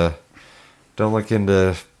 Just don't look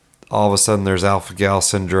into. All of a sudden, there's alpha-gal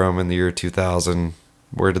syndrome in the year 2000.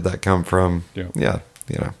 Where did that come from? Yeah.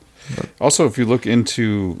 Also, if you look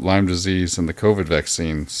into Lyme disease and the COVID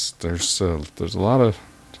vaccines, there's a lot of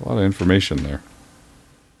information there.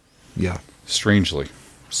 Yeah. Strangely.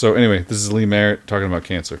 So anyway, this is Lee Merritt talking about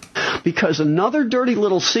cancer. Because another dirty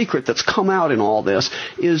little secret that's come out in all this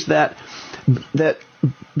is that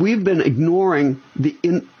we've been ignoring the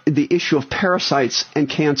issue of parasites and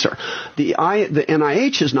cancer. The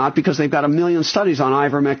NIH is not, because they've got 1 million studies on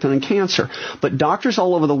ivermectin and cancer. But doctors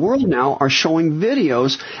all over the world now are showing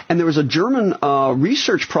videos, and there was a German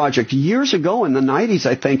research project years ago in the 90s,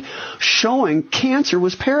 I think, showing cancer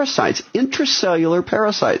was parasites, intracellular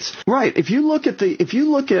parasites. Right. If you look at a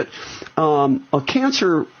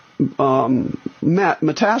cancer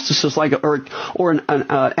metastasis, like or an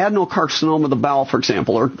adenocarcinoma of the bowel, for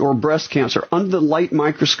example, or breast cancer under the light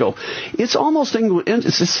microscope, it's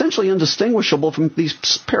essentially indistinguishable from these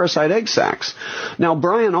parasite egg sacs. Now,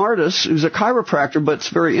 Brian Ardis, who's a chiropractor but's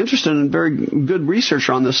very interested and very good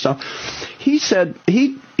researcher on this stuff, he said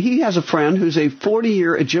he has a friend who's a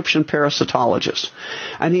 40-year Egyptian parasitologist,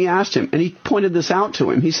 and he asked him, and he pointed this out to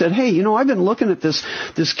him. He said, "Hey, I've been looking at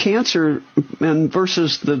this cancer and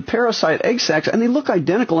versus the parasite egg sacs, and they look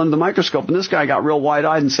identical under the microscope." And this guy got real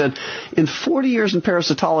wide-eyed and said, "In 40 years in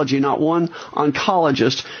parasitology, not one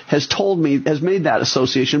oncologist has made that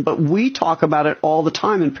association, but we talk about it all the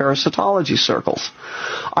time in parasitology circles."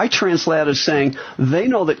 I translate as saying they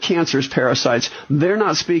know that cancer is parasites. They're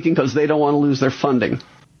not speaking because they don't want to lose their funding.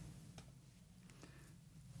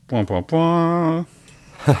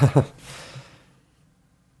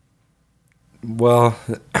 Well,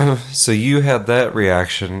 so you had that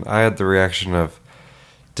reaction. I had the reaction of,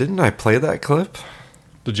 didn't I play that clip?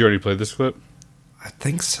 Did you already play this clip? I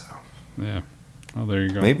think so. Yeah. Oh, there you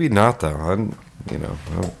go. Maybe not though.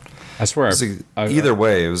 I swear. Either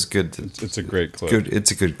way, it was good. It's a great clip.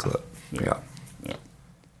 It's a good clip. Yeah.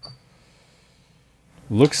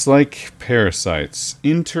 Looks like parasites,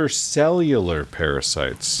 intercellular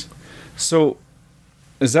parasites. So,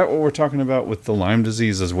 is that what we're talking about with the Lyme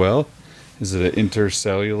disease as well? Is it an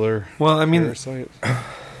intercellular? Well, I mean, parasite?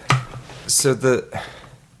 So the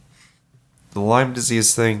Lyme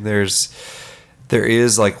disease thing, there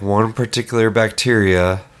is like one particular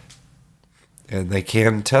bacteria, and they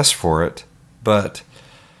can test for it, but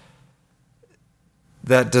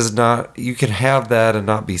that does not. You can have that and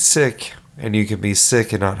not be sick. And you can be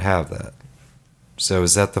sick and not have that. So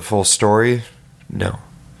is that the full story? No.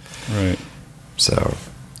 Right. So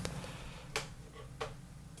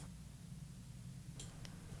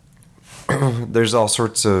there's all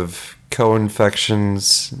sorts of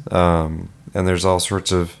co-infections, and there's all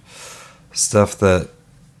sorts of stuff that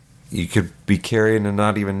you could be carrying and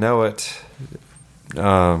not even know it,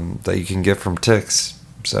 that you can get from ticks.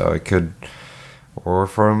 So it could, or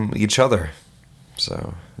from each other.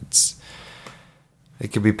 So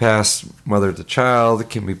it can be passed mother to child. It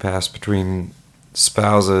can be passed between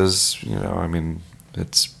spouses. I mean,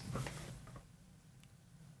 it's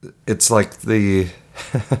like the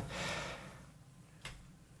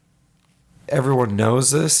everyone knows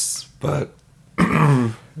this, but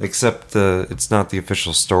except it's not the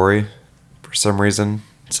official story for some reason.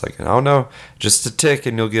 It's like, oh no, just a tick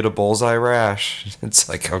and you'll get a bullseye rash. It's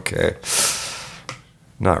like, okay,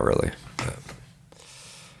 not really.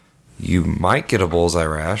 You might get a bullseye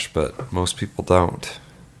rash, but most people don't.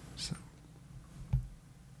 So.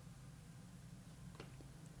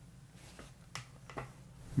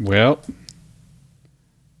 Well,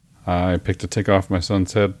 I picked a tick off my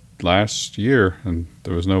son's head last year, and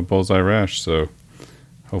there was no bullseye rash, so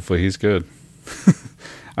hopefully he's good.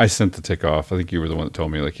 I sent the tick off. I think you were the one that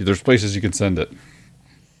told me, like, there's places you can send it.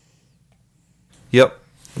 Yep.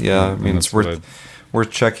 Yeah, I mean, it's worth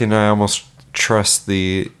checking. I almost trust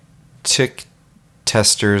the tick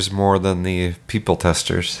testers more than the people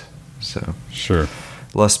testers. So sure,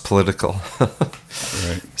 less political.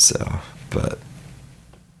 Right. So, but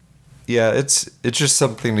yeah, it's just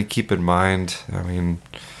something to keep in mind. I mean,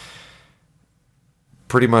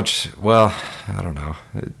 pretty much. Well, I don't know.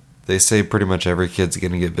 They say pretty much every kid's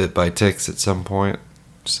gonna get bit by ticks at some point.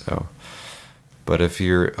 So, but if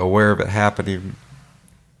you're aware of it happening,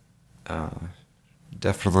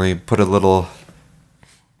 definitely put a little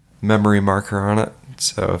memory marker on it.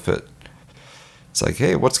 So if it's like,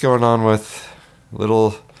 hey, what's going on with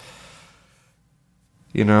little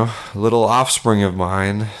offspring of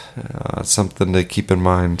mine? Something to keep in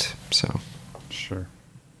mind. So sure.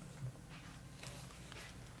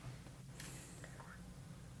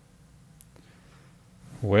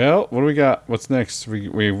 Well, what do we got? What's next?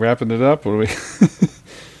 We wrapping it up? What do we?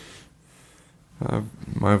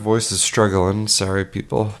 My voice is struggling. Sorry,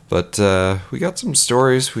 people. But we got some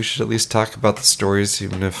stories. We should at least talk about the stories,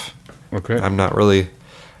 even if I'm not really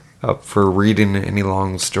up for reading any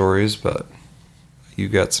long stories. But you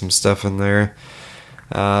got some stuff in there.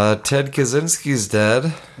 Ted Kaczynski's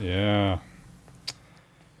dead. Yeah.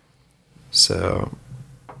 So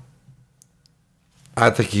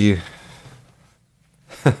I think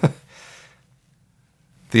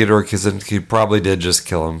Theodore Kaczynski probably did just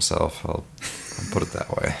kill himself. I'll put it that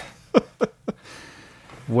way.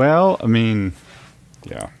 Well, I mean,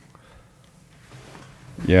 yeah.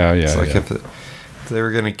 It's like if they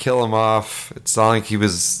were going to kill him off, it's not like he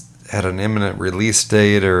was at an imminent release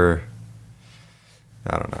date, or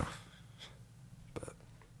I don't know. But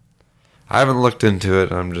I haven't looked into it.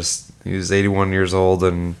 He was 81 years old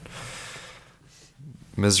and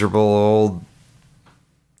miserable old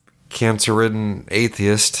cancer-ridden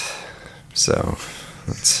atheist. So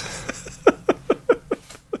that's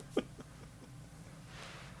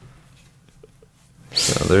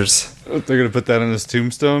they're gonna put that on his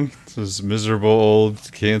tombstone. This miserable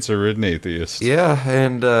old cancer-ridden atheist. Yeah,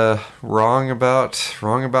 and wrong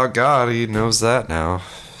about God. He knows that now.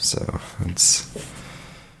 So it's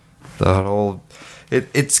the whole.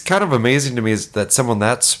 It's kind of amazing to me is that someone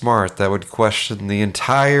that smart that would question the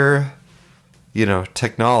entire,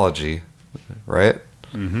 technology, right?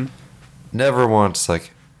 Mm-hmm. Never once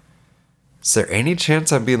like, is there any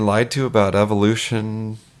chance I'm being lied to about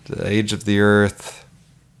evolution, the age of the Earth,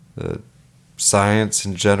 science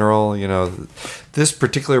in general? This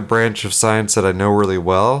particular branch of science that I know really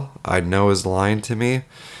well, I know is lying to me.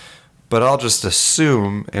 But I'll just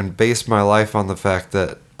assume and base my life on the fact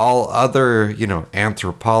that all other,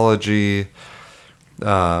 anthropology,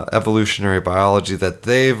 evolutionary biology, that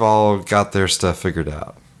they've all got their stuff figured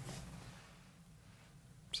out.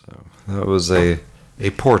 So that was a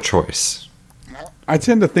poor choice. I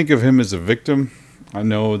tend to think of him as a victim. I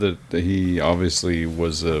know that he obviously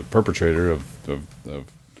was a perpetrator of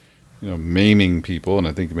maiming people, and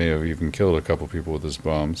I think he may have even killed a couple people with his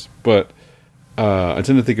bombs. But I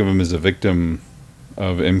tend to think of him as a victim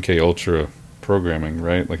of MK Ultra programming,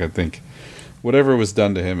 right? Like, I think whatever was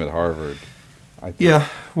done to him at Harvard. I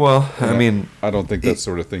don't think that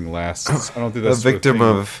sort of thing lasts. I don't think that's a victim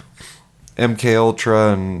of MK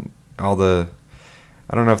Ultra and all the.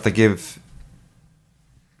 I don't know if they give.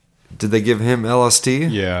 Did they give him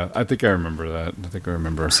LSD? Yeah, I think I remember that.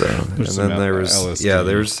 So, and then there was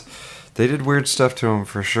LSD. They did weird stuff to him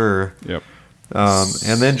for sure. Yep.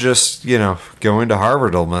 And then just going to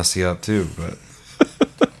Harvard will mess you up too.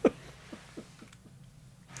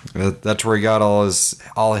 But that's where he got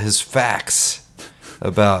all his facts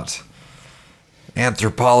about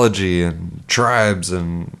anthropology and tribes,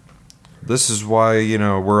 and this is why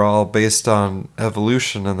we're all based on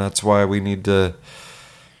evolution, and that's why we need to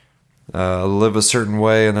live a certain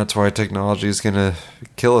way, and that's why technology is going to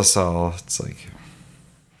kill us all. It's like,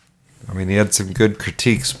 he had some good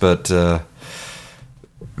critiques, but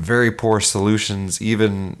very poor solutions,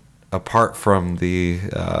 even apart from the,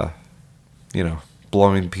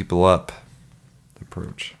 blowing people up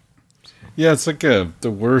approach. Yeah, it's like the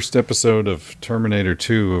worst episode of Terminator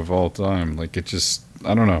 2 of all time. Like, it just,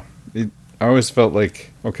 I don't know. I always felt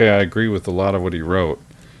like, okay, I agree with a lot of what he wrote.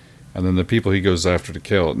 And then the people he goes after to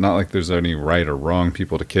kill, not like there's any right or wrong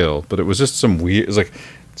people to kill, but it was just some weird, it was like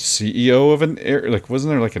CEO of an air, like,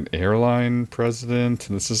 wasn't there like an airline president?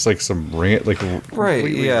 And this is like some right,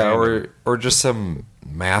 yeah, random. or just some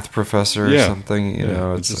math professor or something,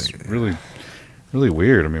 it's just like, really, really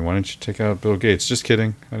weird. Why didn't you take out Bill Gates? Just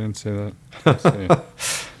kidding. I didn't say that.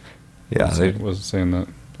 I wasn't saying that.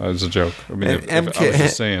 It was a joke. I was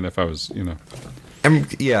just saying if I was,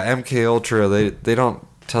 MK Ultra, they don't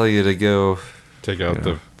tell you to go take out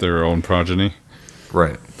their own progeny.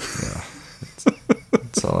 Right. Yeah.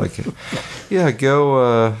 That's all I can. Yeah,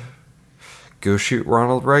 go shoot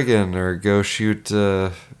Ronald Reagan or go shoot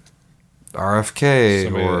RFK.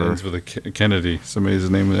 Somebody that ends with a Kennedy. Somebody's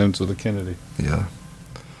name ends with a Kennedy. Yeah.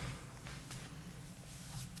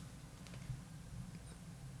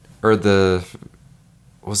 Or who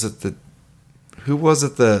was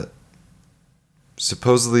it that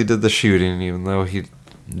supposedly did the shooting, even though he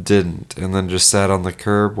didn't, and then just sat on the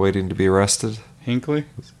curb waiting to be arrested? Hinckley?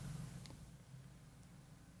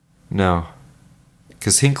 No.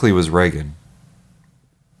 Because Hinckley was Reagan.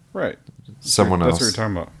 Right. Someone else. That's what you're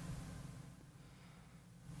talking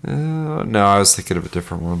about. No, I was thinking of a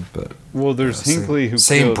different one, but... Well, there's Hinckley who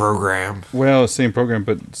same killed... program. Well, same program,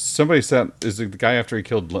 but somebody is the guy after he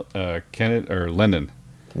killed Kennedy, or Lennon.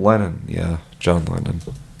 Lennon, yeah. John Lennon.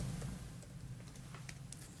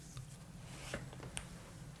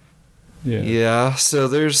 Yeah, so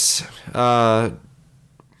there's... on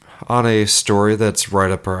a story that's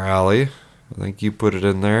right up our alley, I think you put it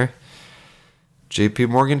in there, JP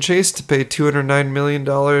Morgan Chase to pay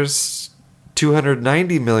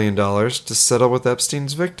 $290 million to settle with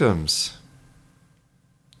Epstein's victims.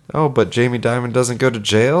 Oh, but Jamie Dimon doesn't go to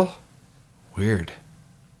jail? Weird.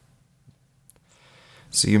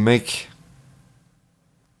 So you make,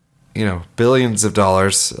 billions of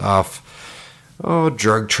dollars off,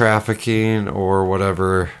 drug trafficking or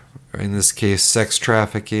whatever, in this case, sex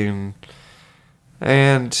trafficking.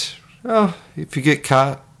 And, if you get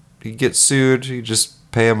caught, you get sued, you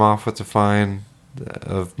just pay them off with a fine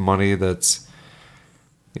of money that's,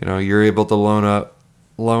 you're able to loan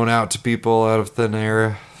out to people out of thin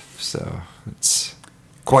air. So it's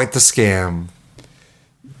quite the scam.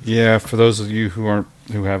 Yeah, for those of you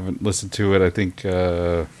who haven't listened to it, I think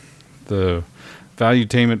the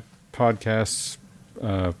Valuetainment podcast,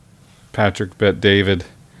 Patrick Bet David,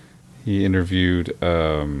 he interviewed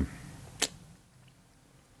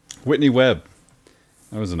Whitney Webb.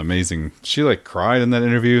 That was an amazing. She cried in that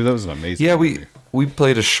interview. That was an amazing. Yeah, interview. we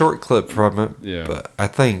played a short clip from it. Yeah, but I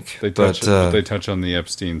think they touch on the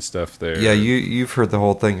Epstein stuff there. Yeah, you've heard the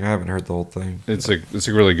whole thing. I haven't heard the whole thing. It's a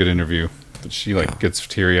really good interview. But she gets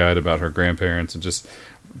teary eyed about her grandparents and just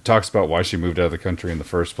talks about why she moved out of the country in the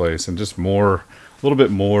first place, and just a little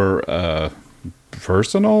bit more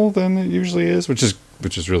personal than it usually is, which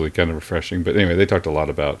is really kind of refreshing. But anyway, they talked a lot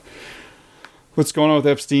about what's going on with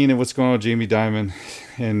Epstein and what's going on with Jamie Dimon,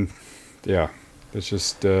 and yeah, it's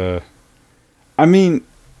just. I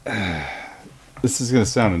this is going to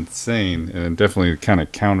sound insane and definitely kind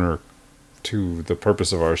of counter to the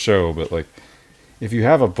purpose of our show, but like, if you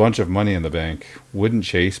have a bunch of money in the bank, wouldn't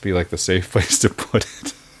Chase be like the safe place to put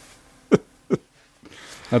it?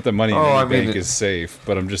 Not that money in any bank is safe,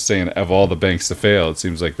 but I'm just saying, of all the banks to fail, it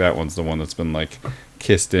seems like that one's the one that's been like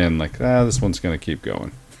kissed in, like, this one's going to keep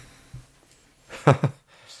going.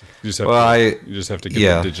 You just have to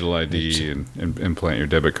get a digital ID and implant your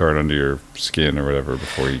debit card under your skin or whatever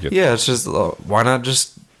before you get. Yeah, it's just why not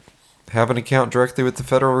just have an account directly with the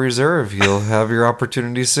Federal Reserve? You'll have your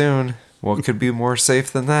opportunity soon. What could be more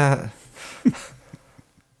safe than that?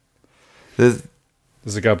 Does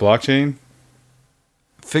it got blockchain?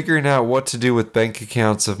 Figuring out what to do with bank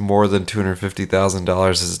accounts of more than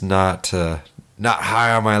 $250,000 is not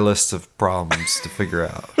high on my list of problems to figure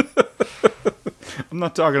out. I'm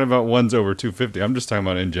not talking about ones over 250. I'm just talking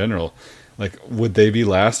about in general. Like, would they be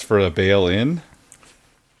last for a bail-in?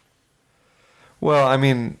 Well, I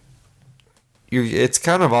mean, it's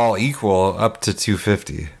kind of all equal up to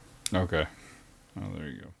 250. Okay. Oh, there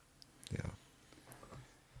you go. Yeah.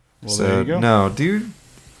 Well, so, there you go. No, dude,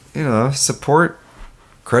 support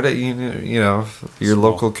credit union, your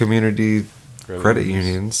local community credit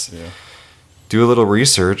unions. Yeah. Do a little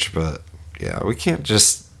research, but yeah, we can't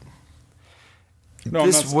just. No,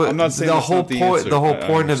 I'm not saying the whole point. The whole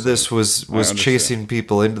point of this was chasing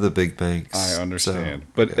people into the big banks. I understand,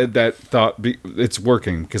 but that thought it's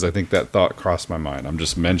working because I think that thought crossed my mind. I'm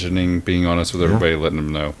just mentioning, being honest with everybody, letting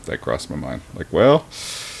them know that crossed my mind. Like, well,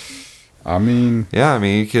 I mean,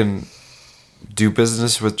 you can do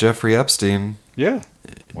business with Jeffrey Epstein. Yeah,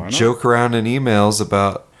 why not? Joke around in emails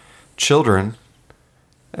about children,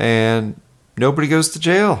 and nobody goes to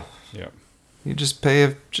jail. Yeah, you just pay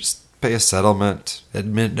a settlement,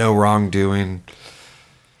 admit no wrongdoing.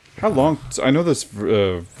 How long? I know this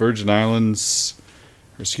Virgin Islands,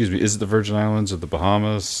 is it the Virgin Islands or the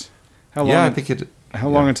Bahamas? How long? Yeah, I think it. How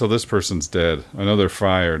long until this person's dead? I know they're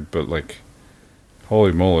fired, but like,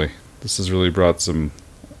 holy moly, this has really brought some.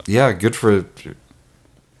 Yeah, good for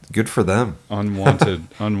them.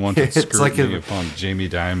 Unwanted scrutiny upon Jamie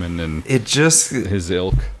Dimon and his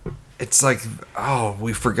ilk. It's like,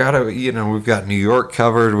 we forgot it. We've got New York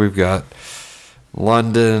covered. We've got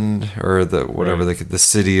London, or the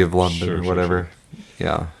city of London, whatever.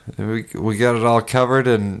 Sure. Yeah, we got it all covered,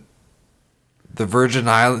 and the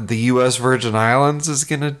U.S. Virgin Islands is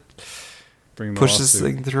gonna push this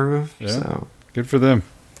thing through. Yeah, so good for them.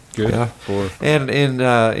 Good. Yeah. And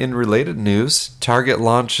in related news, Target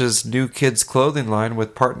launches new kids clothing line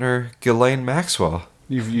with partner Ghislaine Maxwell.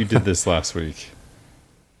 You did this last week.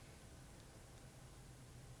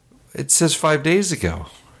 It says 5 days ago.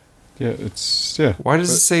 Yeah, Why does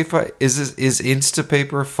it say 5? Is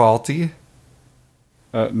Instapaper faulty?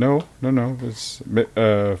 No. It's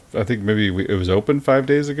I think maybe it was open 5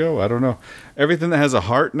 days ago. I don't know. Everything that has a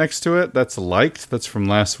heart next to it that's liked, that's from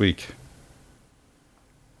last week.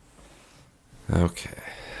 Okay.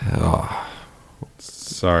 Oh.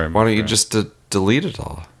 Sorry. Why don't you just delete it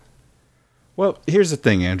all? Well, here's the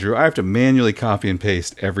thing, Andrew. I have to manually copy and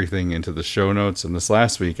paste everything into the show notes, and this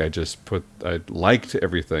last week I liked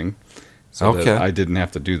everything, so that I didn't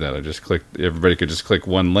have to do that. I just clicked. Everybody could just click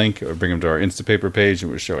one link, it would bring them to our Instapaper page,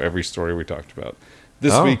 and it would show every story we talked about.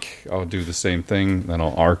 This week I'll do the same thing, then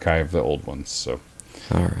I'll archive the old ones. So,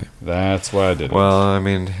 all right, that's why I did it. Well, I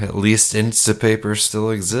mean, at least Instapaper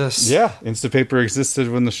still exists. Yeah, Instapaper existed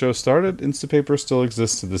when the show started. Instapaper still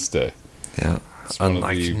exists to this day. Yeah.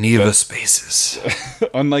 Unlike Neva Spaces.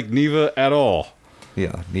 Unlike Neva at all.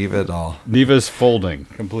 Yeah, Neva at all. Neva's folding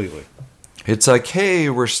completely. It's like, hey,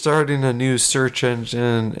 we're starting a new search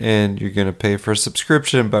engine and you're going to pay for a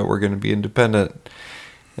subscription, but we're going to be independent.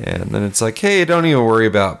 And then it's like, hey, don't even worry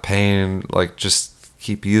about paying. Like, just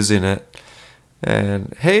keep using it.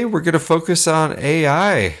 And, hey, we're going to focus on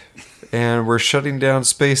AI. And we're shutting down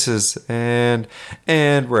Spaces. And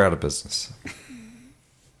we're out of business.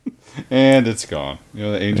 And it's gone.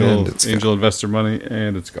 The angel investor money,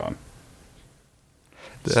 and it's gone.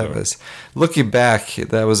 That was, looking back,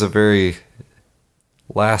 that was a very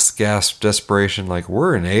last gasp desperation. Like,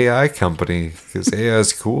 we're an AI company because AI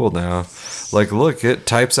is cool now. Like, look, it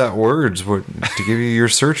types out words to give you your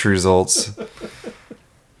search results.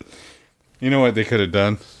 You know what they could have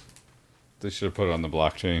done? They should have put it on the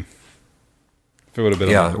blockchain. If it would have been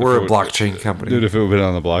we're a blockchain company. Dude, if it would have been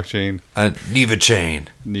on the blockchain. Neva chain,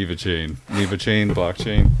 blockchain.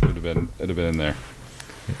 It'd have been in there.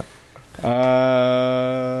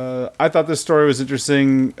 I thought this story was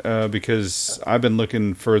interesting because I've been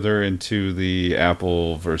looking further into the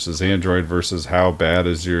Apple versus Android versus how bad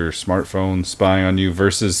is your smartphone spying on you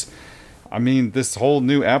versus I mean, this whole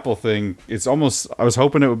new Apple thing, it's almost, I was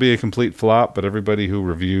hoping it would be a complete flop, but everybody who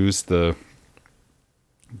reviews the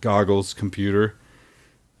goggles computer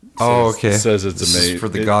says it's amazing. For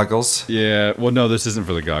the goggles? Yeah. Well, no, this isn't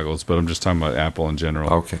for the goggles, but I'm just talking about Apple in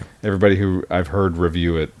general. Okay. Everybody who I've heard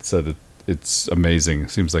review it said that it's amazing.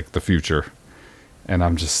 It seems like the future. And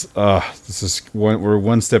I'm just, we're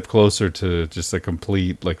one step closer to just a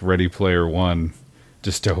complete, like, Ready Player One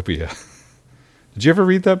dystopia. Did you ever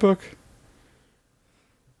read that book?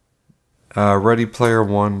 Ready Player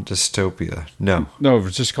One dystopia. No, it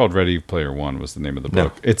was just called Ready Player One was the name of the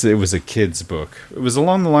book. It was a kid's book. It was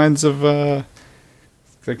along the lines of kind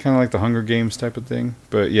of like the Hunger Games type of thing.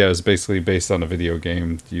 But yeah, it was basically based on a video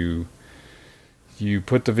game. You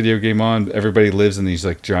put the video game on. Everybody lives in these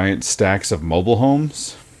like giant stacks of mobile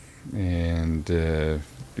homes, and the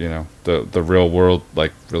real world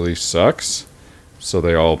like really sucks. So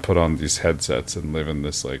they all put on these headsets and live in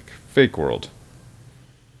this like fake world.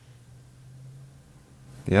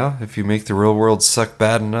 Yeah, if you make the real world suck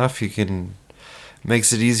bad enough,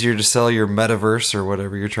 makes it easier to sell your metaverse or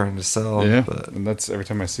whatever you're trying to sell. Yeah, and that's every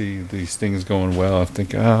time I see these things going well, I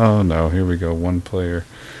think, oh no, here we go, one player.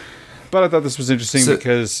 But I thought this was interesting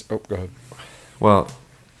because... Oh, go ahead. Well...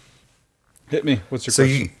 Hit me. What's your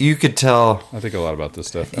question? So you could tell... I think a lot about this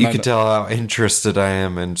stuff. You could tell how interested I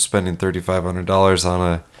am in spending $3,500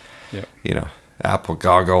 on a, Apple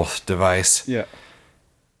goggle device. Yeah.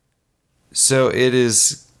 So it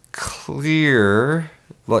is clear...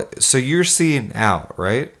 So you're seeing out,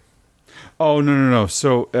 right? Oh, no.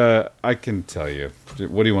 So I can tell you.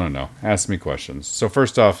 What do you want to know? Ask me questions. So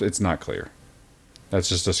first off, it's not clear. That's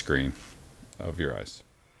just a screen of your eyes.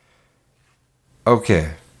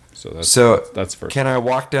 Okay. So that's first. Can I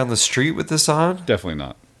walk down the street with this on? Definitely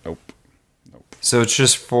not. Nope. So it's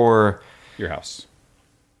just for... your house.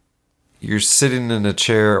 You're sitting in a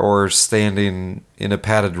chair or standing in a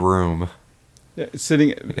padded room. Yeah,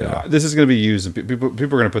 sitting... Yeah. This is going to be used... People are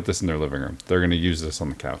going to put this in their living room. They're going to use this on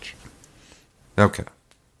the couch. Okay.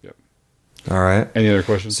 Yep. All right. Any other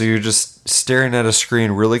questions? So you're just staring at a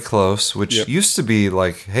screen really close, which used to be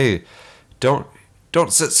like, hey, don't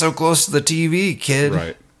sit so close to the TV, kid.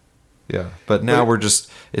 Right. Yeah. But now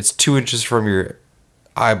it's 2 inches from your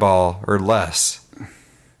eyeball or less.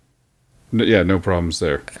 No problems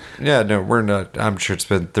there. Yeah, no, we're not. I'm sure it's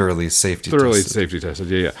been thoroughly safety tested.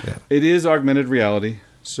 Yeah. It is augmented reality.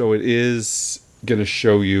 So it is going to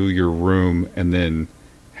show you your room and then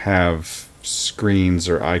have screens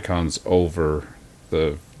or icons over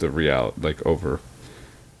the reality, like over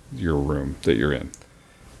your room that you're in.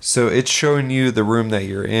 So it's showing you the room that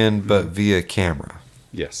you're in, but via camera.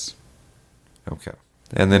 Yes. Okay.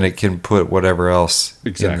 And then it can put whatever else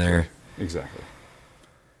in there. Exactly.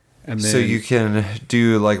 And then, so you can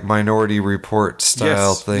do like Minority Report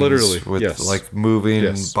style things with like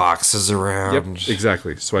moving boxes around. Yep,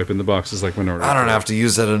 exactly. Swiping the boxes like Minority Report. I don't have to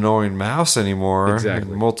use that annoying mouse anymore.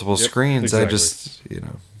 Exactly. Multiple screens. Exactly. I just,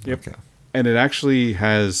 Yep. Okay. And it actually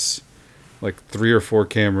has like 3 or 4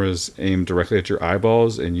 cameras aimed directly at your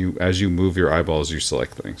eyeballs, and as you move your eyeballs, you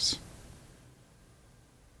select things.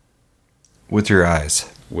 With your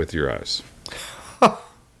eyes. With your eyes.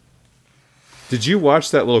 Did you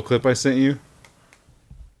watch that little clip I sent you?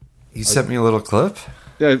 You sent me a little clip?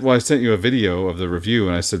 Yeah, well, I sent you a video of the review,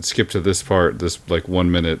 and I said skip to this part, this like 1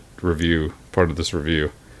 minute review, part of this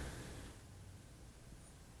review.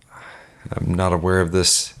 I'm not aware of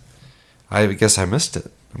this. I guess I missed it.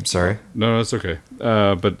 I'm sorry. No, it's okay.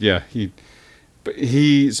 But yeah, so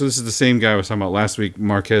this is the same guy I was talking about last week,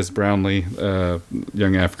 Marquez Brownlee,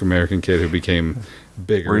 young African-American kid who became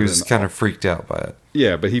bigger. Where he was kind of freaked out by it.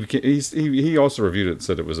 Yeah, but he also reviewed it and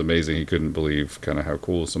said it was amazing. He couldn't believe kind of how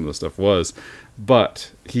cool some of the stuff was.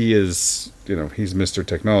 But he is, he's Mr.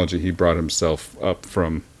 Technology. He brought himself up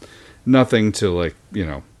from nothing to like,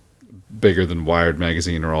 bigger than Wired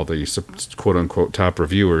magazine or all the quote-unquote top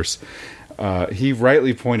reviewers. He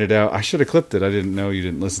rightly pointed out, I should have clipped it. I didn't know you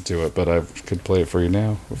didn't listen to it, but I could play it for you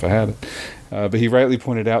now if I had it. But he rightly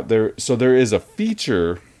pointed out there is a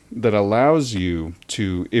feature that allows you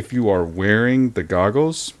to, if you are wearing the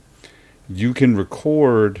goggles, you can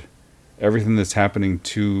record everything that's happening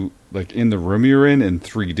to, like, in the room you're in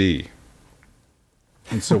 3D.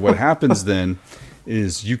 And so what happens then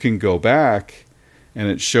is you can go back and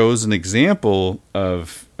it shows an example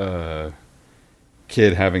of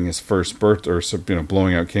kid having his first birthday, or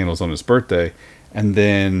blowing out candles on his birthday, and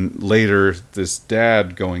then later this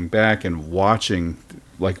dad going back and watching,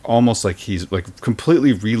 like almost like he's like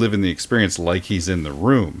completely reliving the experience, like he's in the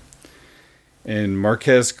room. And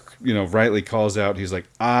Marquez, rightly calls out, he's like,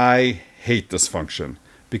 I hate this function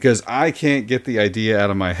because I can't get the idea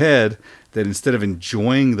out of my head that instead of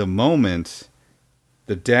enjoying the moment,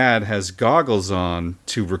 the dad has goggles on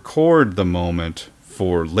to record the moment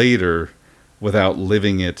for later without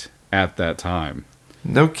living it at that time.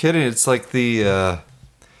 No kidding. It's like the...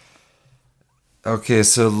 Okay,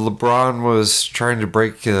 so LeBron was trying to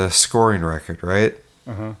break a scoring record, right?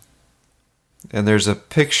 Uh-huh. And there's a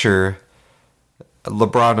picture.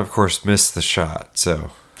 LeBron, of course, missed the shot,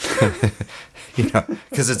 so...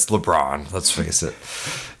 because it's LeBron, let's face it.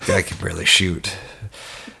 Guy can barely shoot.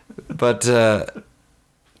 But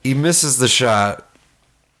he misses the shot,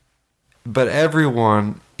 but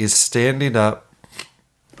everyone is standing up,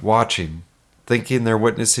 watching, thinking they're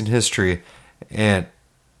witnessing history, and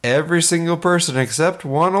every single person except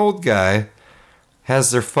one old guy has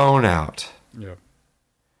their phone out. Yep.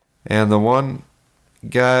 And the one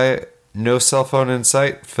guy, no cell phone in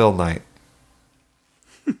sight, Phil Knight.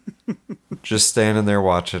 Just standing there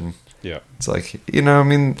watching. Yeah. It's like, I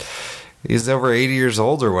mean, he's over 80 years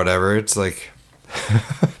old or whatever. It's like,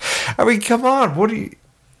 I mean, come on. What do you,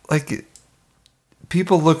 like,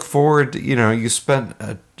 people look forward, you spent,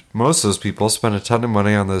 most of those people spent a ton of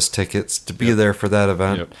money on those tickets to be there for that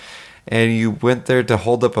event. Yep. And you went there to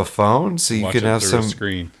hold up a phone so you could have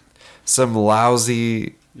some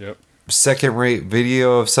lousy second-rate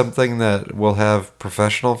video of something that will have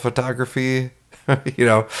professional photography.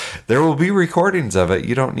 There will be recordings of it.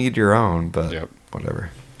 You don't need your own, but whatever.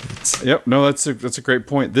 No, that's a great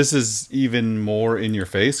point. This is even more in your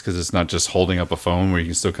face because it's not just holding up a phone where you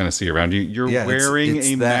can still kind of see around you. You're wearing it's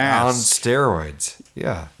a that mask on steroids.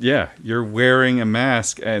 Yeah, you're wearing a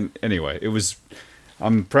mask. And anyway,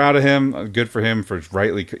 I'm proud of him. Good for him for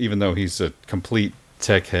rightly, even though he's a complete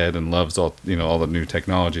tech head and loves all the new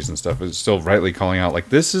technologies and stuff, is still rightly calling out like,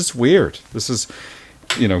 this is weird. This is,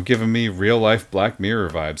 giving me real life Black Mirror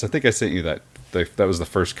vibes. I think I sent you that. That was the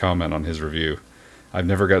first comment on his review. I've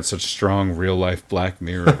never got such strong real life Black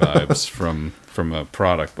Mirror vibes from a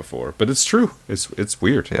product before, but it's true. It's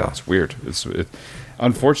weird. Yeah, it's weird.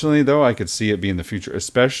 Unfortunately, though, I could see it be in the future,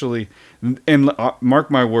 especially. And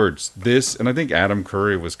mark my words, this, and I think Adam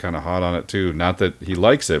Curry was kind of hot on it too. Not that he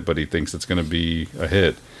likes it, but he thinks it's going to be a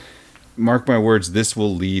hit. Mark my words, this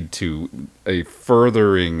will lead to a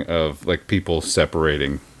furthering of like people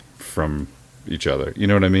separating from each other. You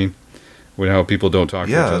know what I mean? When how people don't talk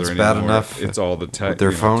to each other anymore. Bad enough. It's all the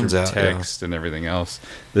their phones out, text and everything else.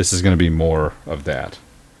 This is going to be more of that,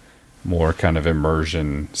 more kind of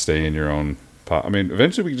immersion. Stay in your own pod. I mean,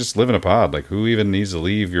 eventually we can just live in a pod. Like, who even needs to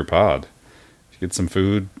leave your pod? If you get some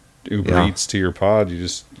food, Uber Eats to your pod. You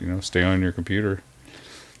just stay on your computer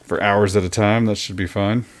for hours at a time. That should be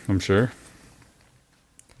fine, I'm sure.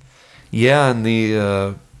 Yeah, and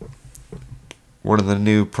the one of the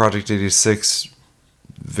new Project 86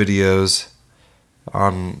 videos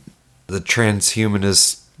on the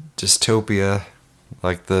transhumanist dystopia,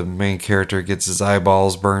 like the main character gets his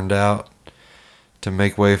eyeballs burned out to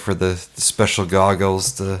make way for the special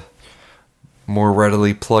goggles to more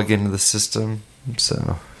readily plug into the system.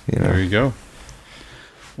 So, there you go.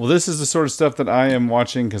 Well, this is the sort of stuff that I am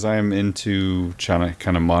watching because I am into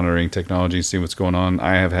kind of monitoring technology and seeing what's going on.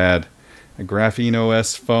 I have had a Graphene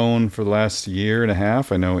OS phone for the last year and a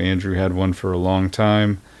half. I know Andrew had one for a long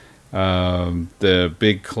time. The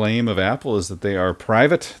big claim of Apple is that they are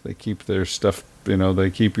private. They keep their stuff, they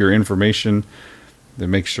keep your information. They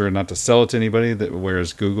make sure not to sell it to anybody.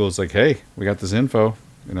 Whereas Google is like, hey, we got this info,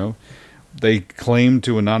 They claim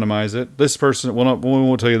to anonymize it. This person, we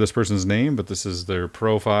won't tell you this person's name, but this is their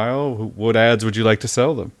profile. What ads would you like to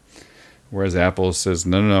sell them? Whereas Apple says,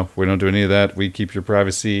 no, we don't do any of that. We keep your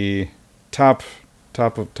privacy top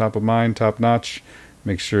of mind, top notch.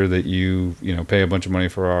 Make sure that you pay a bunch of money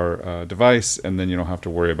for our device, and then you don't have to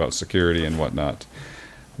worry about security and whatnot.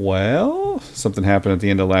 Well, something happened at the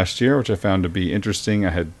end of last year, which I found to be interesting. I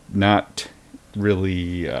had not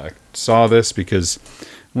really saw this because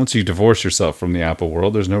once you divorce yourself from the Apple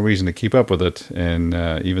world, there's no reason to keep up with it. And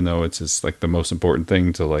even though it's just like the most important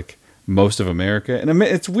thing to like most of America, and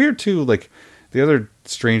it's weird too. Like the other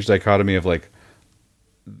strange dichotomy of like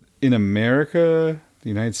in America, the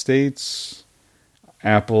United States,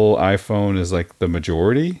 Apple iPhone is like the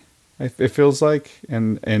majority. It feels like,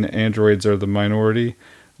 and Androids are the minority.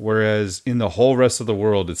 Whereas in the whole rest of the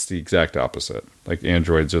world, it's the exact opposite. Like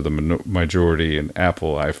Androids are the majority, and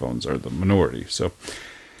Apple iPhones are the minority. So.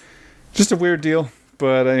 Just a weird deal.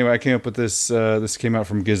 But anyway, I came up with this. This came out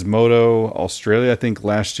from Gizmodo, Australia, I think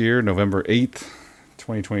last year, November 8th,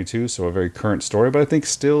 2022. So a very current story, but I think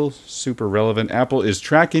still super relevant. Apple is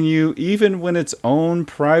tracking you even when its own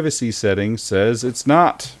privacy setting says it's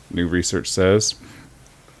not, new research says.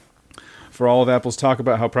 For all of Apple's talk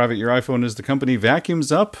about how private your iPhone is, the company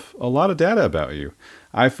vacuums up a lot of data about you.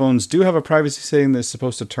 iPhones do have a privacy setting that's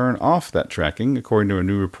supposed to turn off that tracking. According to a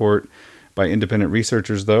new report by independent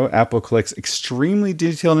researchers, though, Apple collects extremely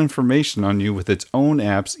detailed information on you with its own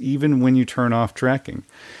apps, even when you turn off tracking.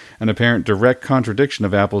 An apparent direct contradiction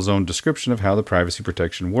of Apple's own description of how the privacy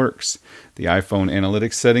protection works. The iPhone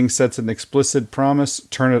analytics setting sets an explicit promise,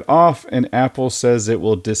 turn it off, and Apple says it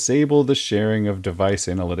will disable the sharing of device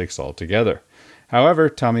analytics altogether. However,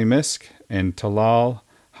 Tommy Misk and Talal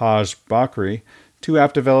Haj Bakri, two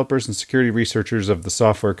app developers and security researchers of the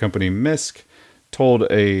software company Misk,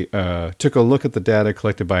 took a look at the data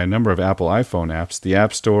collected by a number of Apple iPhone apps, the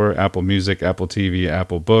App Store, Apple Music, Apple TV,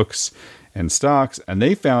 Apple Books, and Stocks, and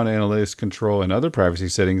they found analytics control and other privacy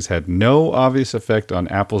settings had no obvious effect on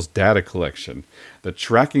Apple's data collection. The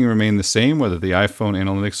tracking remained the same whether the iPhone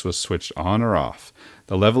analytics was switched on or off.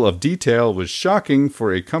 The level of detail was shocking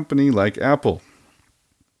for a company like Apple.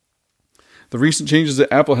 The recent changes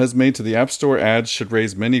that Apple has made to the App Store ads should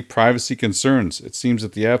raise many privacy concerns. It seems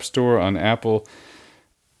that the App Store on Apple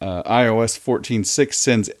iOS 14.6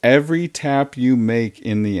 sends every tap you make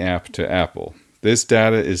in the app to Apple. This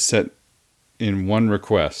data is set in one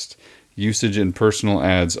request. Usage and personal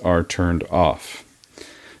ads are turned off.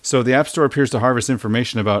 So the App Store appears to harvest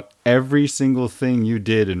information about every single thing you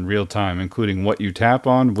did in real time, including what you tap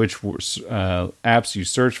on, which apps you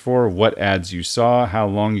search for, what ads you saw, how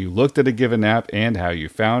long you looked at a given app, and how you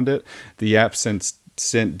found it. The app sent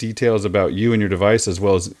details about you and your device, as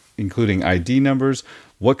well as including ID numbers,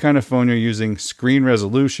 what kind of phone you're using, screen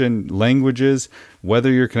resolution, languages,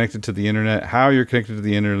 whether you're connected to the internet, how you're connected to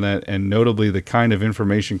the internet, and notably the kind of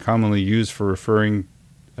information commonly used for device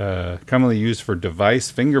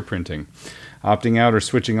fingerprinting. Opting out or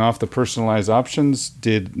switching off the personalized options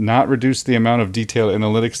did not reduce the amount of detailed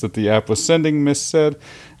analytics that the app was sending, Miss said.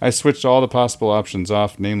 I switched all the possible options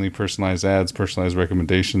off, namely personalized ads, personalized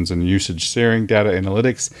recommendations, and usage sharing data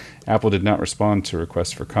analytics. Apple did not respond to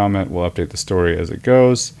requests for comment. We'll update the story as it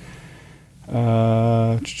goes.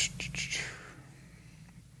 But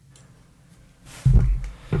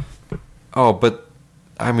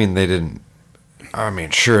I mean, they didn't. I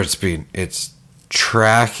mean, sure, it's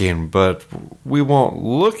tracking, but we won't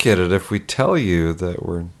look at it if we tell you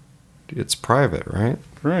that it's private, right?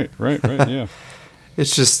 Right, yeah.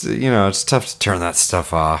 It's just, it's tough to turn that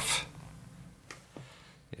stuff off.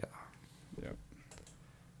 Yeah.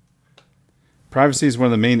 Privacy is one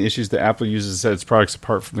of the main issues that Apple uses to set its products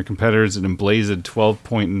apart from the competitors. It emblazoned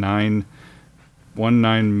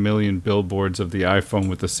 12.919 million billboards of the iPhone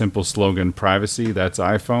with the simple slogan, "Privacy, that's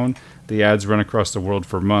iPhone." The ads run across the world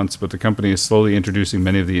for months, but the company is slowly introducing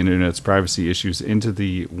many of the internet's privacy issues into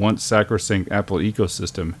the once sacrosanct Apple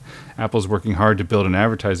ecosystem. Apple's working hard to build an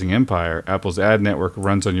advertising empire. Apple's ad network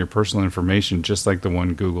runs on your personal information, just like the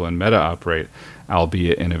one Google and Meta operate,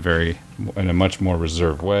 albeit in a much more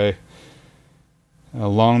reserved way.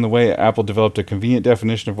 Along the way, Apple developed a convenient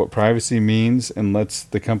definition of what privacy means and lets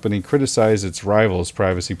the company criticize its rivals'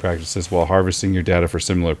 privacy practices while harvesting your data for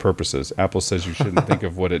similar purposes. Apple says you shouldn't think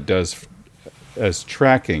of what it does as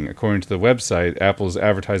tracking. According to the website, Apple's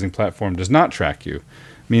advertising platform does not track you,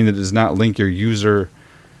 meaning that it does not link your user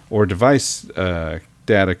or device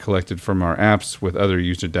data collected from our apps with other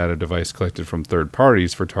user data device collected from third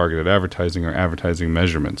parties for targeted advertising or advertising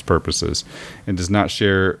measurements purposes, and does not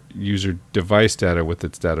share user device data with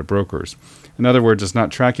its data brokers. In other words, it's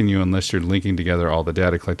not tracking you unless you're linking together all the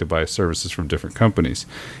data collected by services from different companies.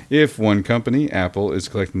 If one company, Apple, is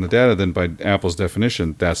collecting the data, then by Apple's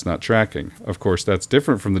definition, that's not tracking. Of course, that's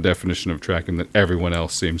different from the definition of tracking that everyone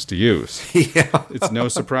else seems to use. Yeah. It's no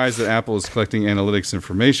surprise that Apple is collecting analytics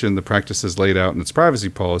information. The practice is laid out in its privacy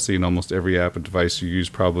policy, and almost every app and device you use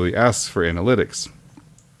probably asks for analytics.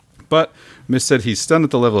 But Miss said he's stunned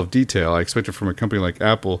at the level of detail I expected from a company like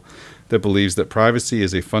Apple that believes that privacy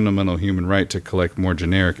is a fundamental human right to collect more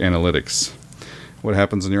generic analytics. What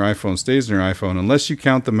happens on your iPhone stays on your iPhone unless you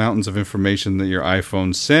count the mountains of information that your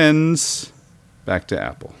iPhone sends back to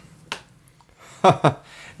Apple.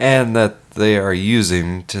 And that they are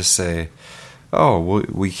using to say, oh,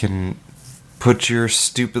 we can put your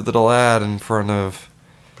stupid little ad in front of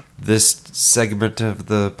this segment of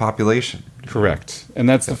the population. Correct. And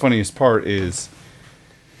that's the funniest part is...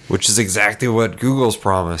 Which is exactly what Google's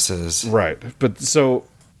promise is. Right. But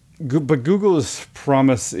Google's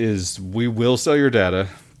promise is we will sell your data.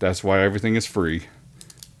 That's why everything is free.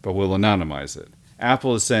 But we'll anonymize it.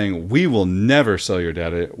 Apple is saying we will never sell your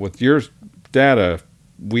data. With your data,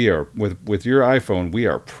 we are with your iPhone, we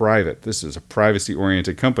are private. This is a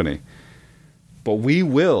privacy-oriented company. But we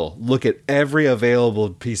will look at every available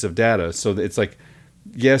piece of data. So that it's like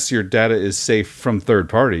yes, your data is safe from third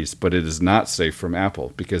parties, but it is not safe from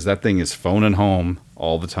Apple because that thing is phoning home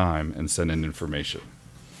all the time and sending information.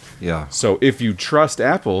 Yeah. So if you trust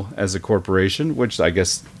Apple as a corporation, which I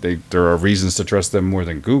guess there are reasons to trust them more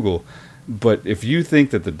than Google, but if you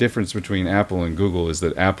think that the difference between Apple and Google is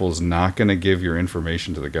that Apple's not going to give your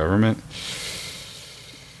information to the government,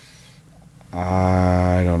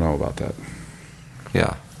 I don't know about that.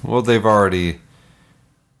 Yeah. Well, they've already,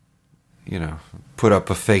 put up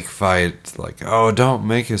a fake fight like, oh, don't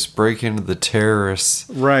make us break into the terrorists.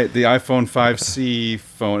 Right, the iPhone 5C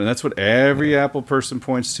phone, and that's what every Apple person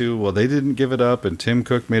points to. Well, they didn't give it up, and Tim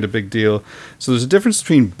Cook made a big deal. So there's a difference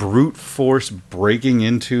between brute force breaking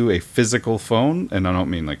into a physical phone, and I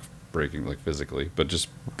don't mean like breaking like physically, but just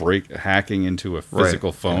hacking into a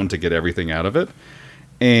physical phone to get everything out of it,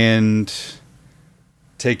 and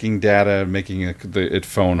taking data, making it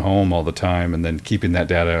phone home all the time, and then keeping that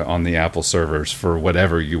data on the Apple servers for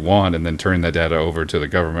whatever you want, and then turning that data over to the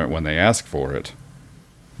government when they ask for it.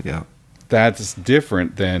 Yeah. That's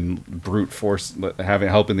different than brute force,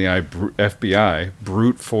 helping the FBI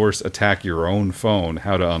brute force attack your own phone,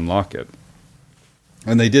 how to unlock it.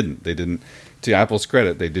 And they didn't. To Apple's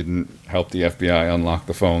credit, they didn't help the FBI unlock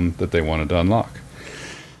the phone that they wanted to unlock.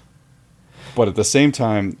 But at the same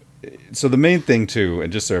time, so the main thing too,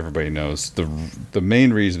 and just so everybody knows, the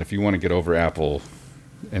main reason if you want to get over Apple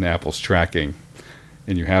and Apple's tracking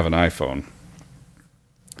and you have an iPhone,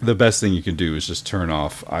 the best thing you can do is just turn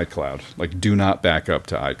off iCloud. Like, do not back up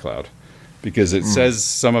to iCloud. Because it says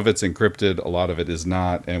some of it's encrypted, a lot of it is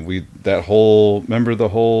not, and remember the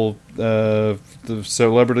whole the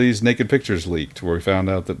celebrities' naked pictures leaked, where we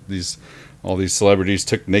found out that all these celebrities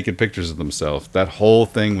took naked pictures of themselves. That whole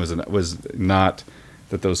thing was not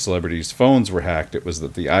that those celebrities' phones were hacked. It was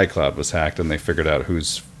that the iCloud was hacked, and they figured out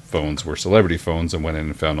whose phones were celebrity phones and went in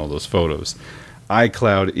and found all those photos.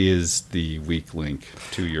 iCloud is the weak link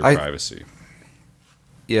to your privacy.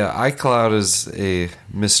 Yeah, iCloud is a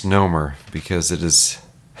misnomer because it is,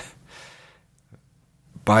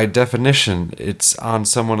 by definition, it's on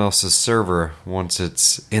someone else's server once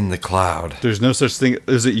it's in the cloud. There's no such thing.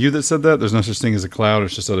 Is it you that said that? There's no such thing as a cloud.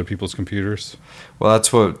 It's just other people's computers. Well,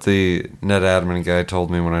 that's what the NetAdmin guy told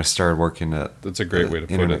me when I started working at. That's a great way to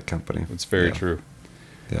put internet it. Company. It's very true.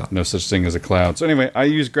 Yeah. No such thing as a cloud. So anyway, I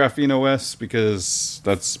use Graphene OS because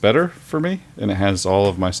that's better for me, and it has all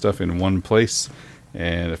of my stuff in one place.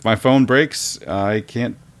 And if my phone breaks, I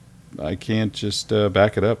can't just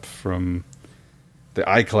back it up from the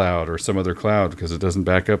iCloud or some other cloud because it doesn't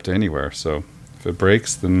back up to anywhere. So if it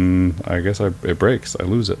breaks, then I guess it breaks. I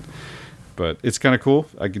lose it. But it's kind of cool.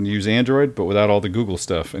 I can use Android, but without all the Google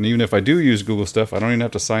stuff. And even if I do use Google stuff, I don't even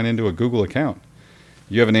have to sign into a Google account.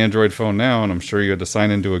 You have an Android phone now, and I'm sure you had to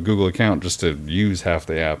sign into a Google account just to use half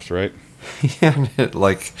the apps, right?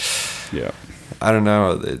 Yeah, I don't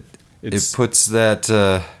know. It puts that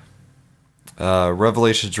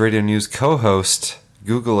Revelations Radio News co-host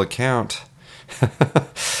Google account,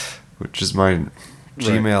 which is my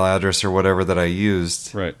Gmail address or whatever that I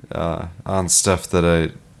used, on stuff that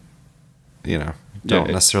I,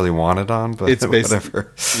 don't necessarily want it on, but it's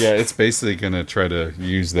whatever. Yeah, it's basically going to try to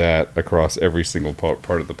use that across every single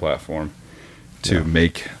part of the platform to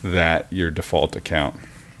make that your default account.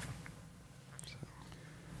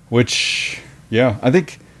 Which, I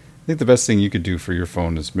think the best thing you could do for your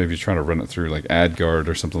phone is maybe try to run it through like AdGuard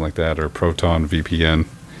or something like that, or Proton VPN.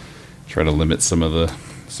 Try to limit some of the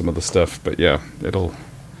stuff, but they'll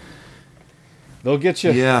get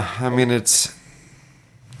you. Yeah, I mean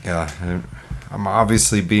I'm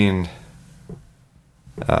obviously being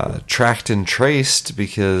tracked and traced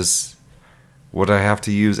because what I have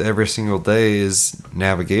to use every single day is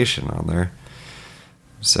navigation on there.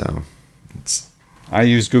 So I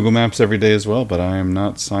use Google Maps every day as well, but I am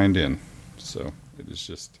not signed in. So it is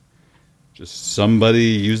just somebody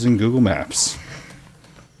using Google Maps.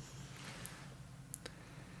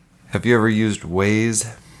 Have you ever used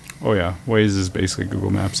Waze? Oh yeah, Waze is basically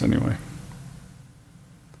Google Maps anyway.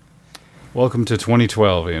 Welcome to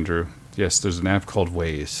 2012, Andrew. Yes, there's an app called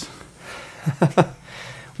Waze.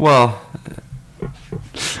 Well,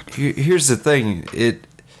 here's the thing.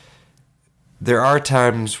 There are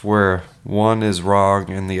times where one is wrong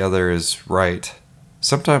and the other is right.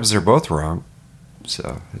 Sometimes they're both wrong.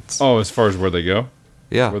 So it's as far as where they go?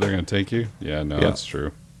 Yeah. Where they're going to take you? Yeah, no, that's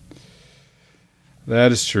true.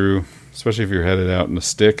 That is true, especially if you're headed out in the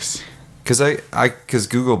sticks. Because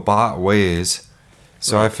Google bought Waze,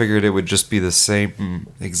 so I figured it would just be the same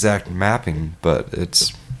exact mapping, but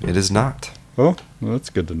it is not. Oh, well,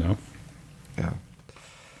 that's good to know. Yeah.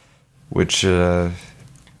 Which, I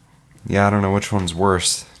don't know which one's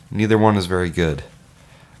worse. Neither one is very good.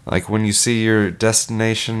 Like when you see your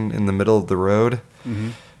destination in the middle of the road,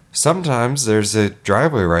 sometimes there's a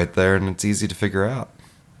driveway right there and it's easy to figure out.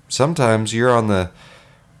 Sometimes you're on the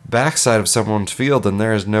backside of someone's field and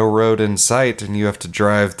there is no road in sight and you have to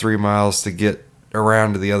drive 3 miles to get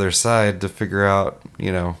around to the other side to figure out,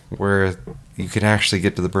 where you can actually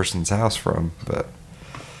get to the person's house from. But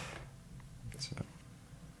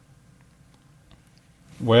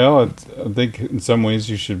well, I think in some ways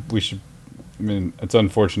we should. I mean, it's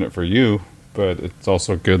unfortunate for you, but it's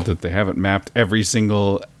also good that they haven't mapped every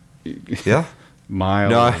single mile.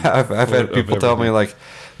 No, I've had people tell me like,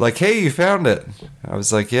 hey, you found it. I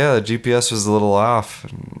was like, yeah, the GPS was a little off.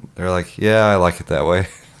 And they're like, yeah, I like it that way.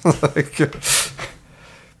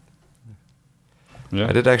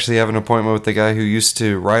 I did actually have an appointment with the guy who used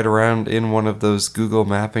to ride around in one of those Google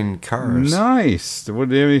mapping cars. Nice. What,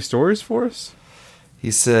 do you have any stories for us?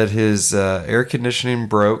 He said his air conditioning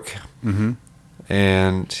broke,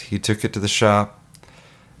 and he took it to the shop.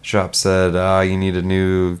 Shop said, you need a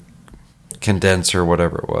new condenser,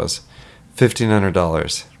 whatever it was.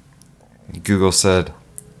 $1,500. Google said,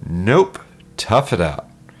 nope, tough it out.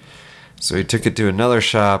 So he took it to another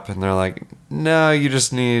shop, and they're like, no, you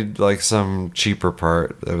just need like some cheaper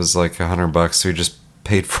part. That was like $100, so he just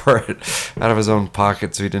paid for it out of his own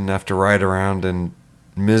pocket, so he didn't have to ride around in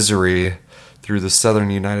misery through the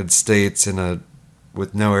southern United States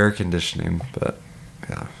with no air conditioning. But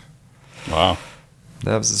yeah, wow,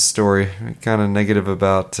 that was the story. Kind of negative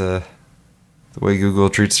about the way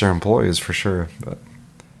Google treats their employees, for sure. But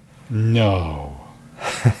no,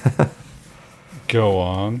 go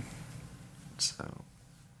on. So,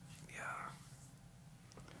 yeah.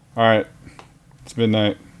 All right, it's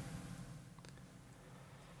midnight.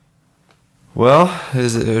 Well,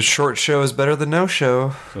 a short show is better than no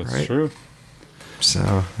show. That's right? true.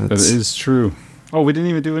 So that is true. Oh, we didn't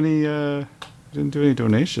even do any. Didn't do any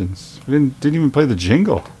donations. We didn't even play the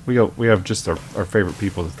jingle. We have just our favorite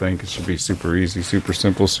people to thank. It should be super easy, super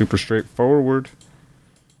simple, super straightforward.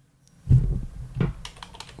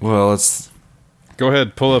 Well, let's go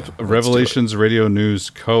ahead. Pull up Revelations Radio News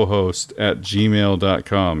co-host at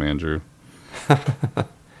gmail.com, Andrew.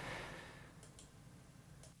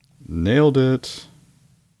 Nailed it.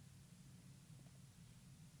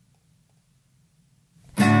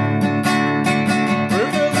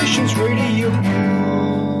 Revelations Radio News.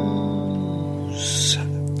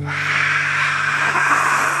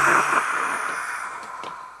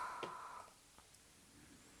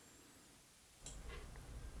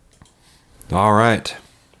 All right.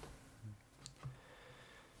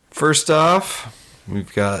 First off,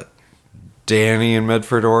 we've got Danny in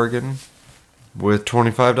Medford, Oregon, with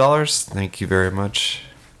 $25. Thank you very much,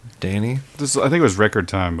 Danny. This, I think it was record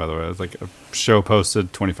time, by the way. It was like a show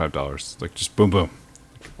posted, $25. Like just boom, boom.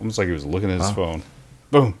 Almost like he was looking at his phone.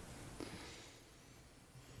 Boom.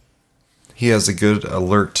 He has a good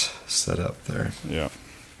alert set up there. Yeah.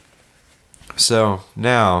 So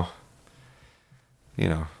now,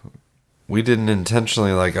 we didn't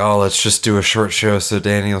intentionally let's just do a short show so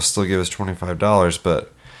Danny will still give us $25,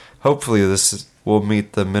 but hopefully this will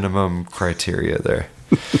meet the minimum criteria there.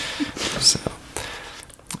 So,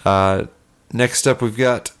 next up we've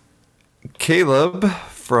got Caleb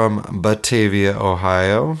from Batavia,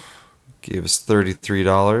 Ohio. Gave us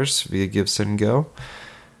 $33 via Give, Send, Go.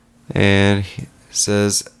 And he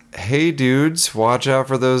says, hey dudes, watch out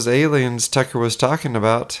for those aliens Tucker was talking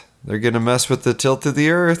about. They're going to mess with the tilt of the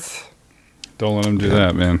earth. Don't let them do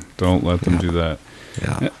that, man. Don't let them do that.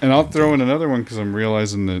 Yeah. And I'll throw in another one because I'm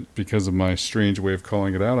realizing that because of my strange way of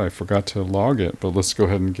calling it out, I forgot to log it. But let's go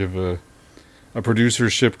ahead and give a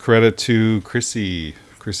producership credit to Chrissy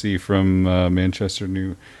from Manchester,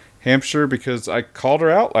 New Hampshire, because I called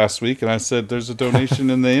her out last week and I said there's a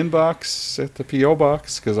donation in the inbox at the P.O.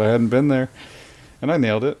 box because I hadn't been there. And I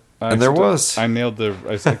nailed it. And there was. I nailed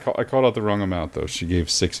I called out the wrong amount, though. She gave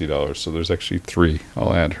 $60, so there's actually 3.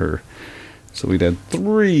 I'll add her. So we'd had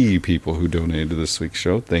 3 people who donated to this week's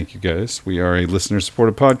show. Thank you, guys. We are a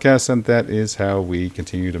listener-supported podcast, and that is how we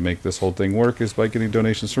continue to make this whole thing work, is by getting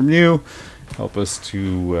donations from you. Help us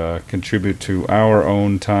to contribute to our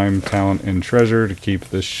own time, talent, and treasure to keep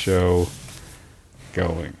this show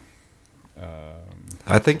going.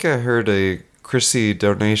 I think I heard a Chrissy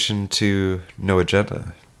donation to No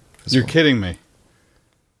Agenda. You're kidding me.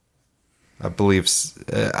 I believe...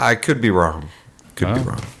 I could be wrong. Could be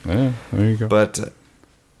wrong. Yeah, there you go. But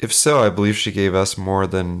if so, I believe she gave us more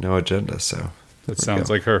than No Agenda. So that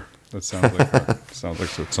sounds like her. That sounds like her. Sounds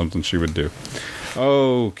like something she would do.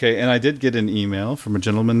 Okay, and I did get an email from a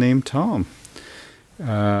gentleman named Tom.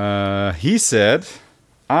 He said,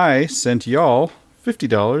 I sent y'all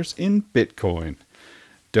 $50 in Bitcoin.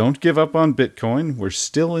 Don't give up on Bitcoin. We're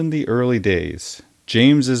still in the early days.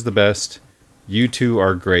 James is the best. You two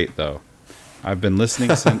are great, though. I've been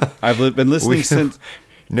listening since.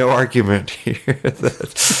 No argument here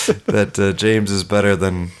that James is better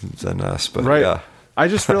than us, but right. Yeah. I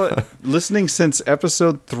just realized listening since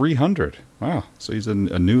episode 300. Wow, so he's a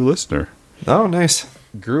new listener. Oh, nice.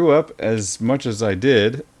 Grew up as much as I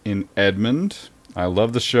did in Edmond. I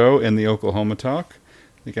love the show and the Oklahoma talk.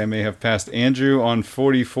 I think I may have passed Andrew on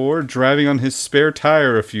 44 driving on his spare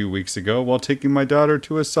tire a few weeks ago while taking my daughter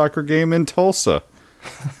to a soccer game in Tulsa.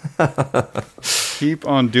 Keep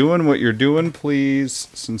on doing what you're doing, please.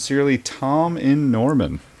 Sincerely, Tom in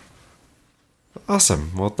Norman.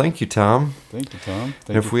 Awesome. Well, thank you, Tom. Thank you, Tom.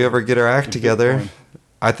 If we ever get our act together,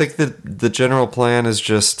 I think that the general plan is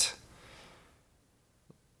just,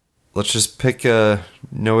 let's just pick a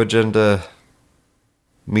no agenda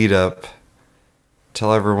meetup,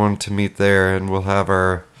 tell everyone to meet there, and we'll have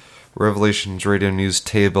our Revelations Radio News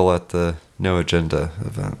table at the no agenda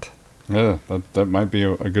event. Yeah, that might be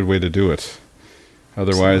a good way to do it.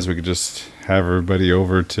 Otherwise, we could just have everybody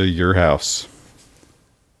over to your house.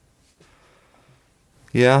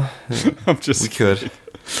 Yeah, we could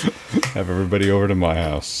have everybody over to my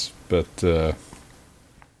house, but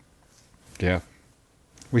yeah,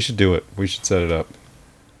 we should do it. We should set it up.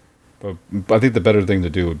 But I think the better thing to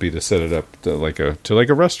do would be to set it up to like a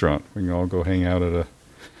restaurant. We can all go hang out at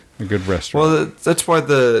a good restaurant. Well, that's why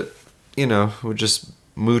we're just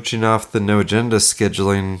mooching off the no agenda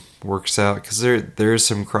scheduling works out, because there's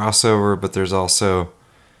some crossover, but there's also,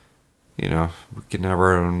 we can have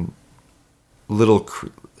our own little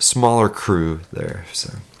smaller crew there.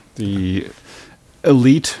 So the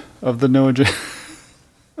elite of the no agenda,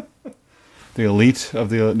 the elite of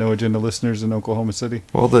the no agenda listeners in Oklahoma City.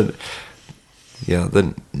 Well, the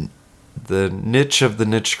niche of the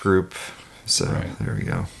niche group. So right. There we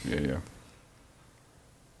go. Yeah.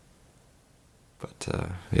 But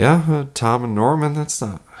Tom and Norman, that's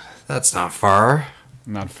not far.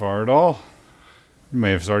 Not far at all. You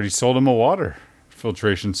may have already sold him a water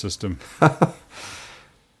filtration system.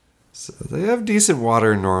 So they have decent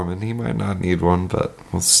water in Norman. He might not need one, but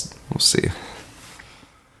we'll see.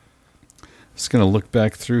 Just gonna look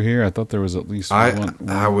back through here. I thought there was at least one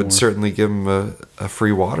I would more. Certainly give him a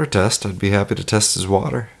free water test. I'd be happy to test his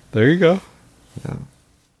water. There you go. Yeah.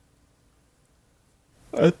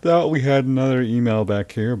 I thought we had another email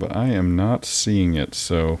back here, but I am not seeing it,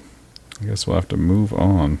 so I guess we'll have to move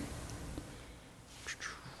on.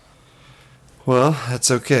 Well,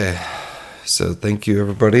 that's okay. So thank you,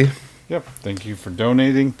 everybody. Yep. Thank you for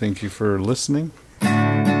donating. Thank you for listening.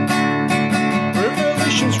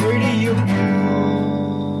 Revelations Radio News.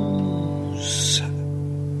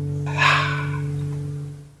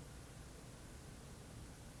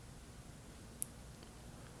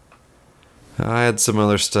 I had some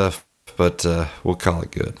other stuff, but we'll call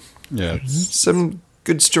it good. Yeah. Some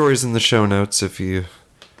good stories in the show notes if you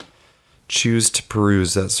choose to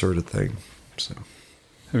peruse that sort of thing. So,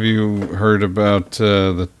 have you heard about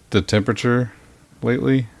the temperature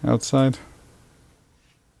lately outside?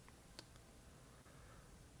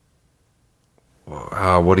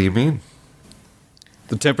 What do you mean?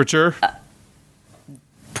 The temperature?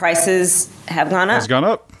 Prices have gone up. Has gone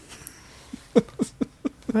up.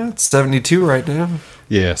 It's 72 right now.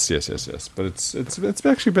 Yes. But it's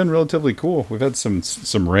actually been relatively cool. We've had some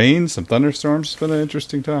rain, some thunderstorms. It's been an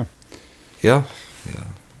interesting time. Yeah.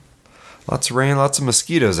 Lots of rain, lots of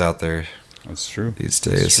mosquitoes out there. That's true. These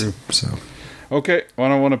days. That's true. So. Okay, well, I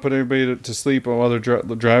don't want to put anybody to sleep while they're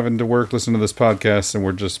driving to work, listening to this podcast, and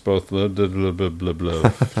we're just both blah, blah, blah, blah, blah, blah.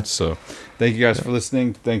 So, thank you guys for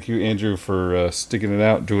listening. Thank you, Andrew, for sticking it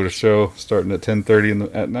out, doing a show starting at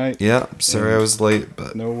 10:30 at night. Yeah, sorry I was late,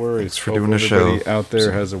 but no worries. For doing a show. Everybody out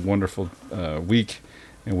there has a wonderful week,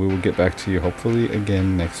 and we will get back to you hopefully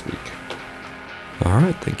again next week. All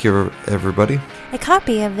right, thank you, everybody. A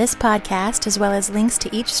copy of this podcast, as well as links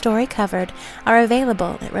to each story covered, are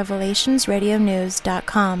available at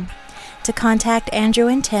revelationsradionews.com. To contact Andrew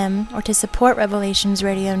and Tim, or to support Revelations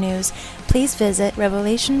Radio News, please visit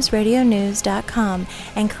revelationsradionews.com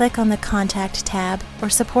and click on the Contact tab or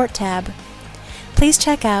Support tab. Please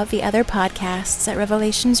check out the other podcasts at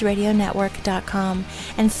revelationsradionetwork.com,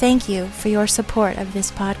 and thank you for your support of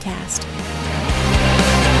this podcast.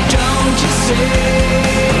 Don't you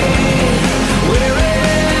say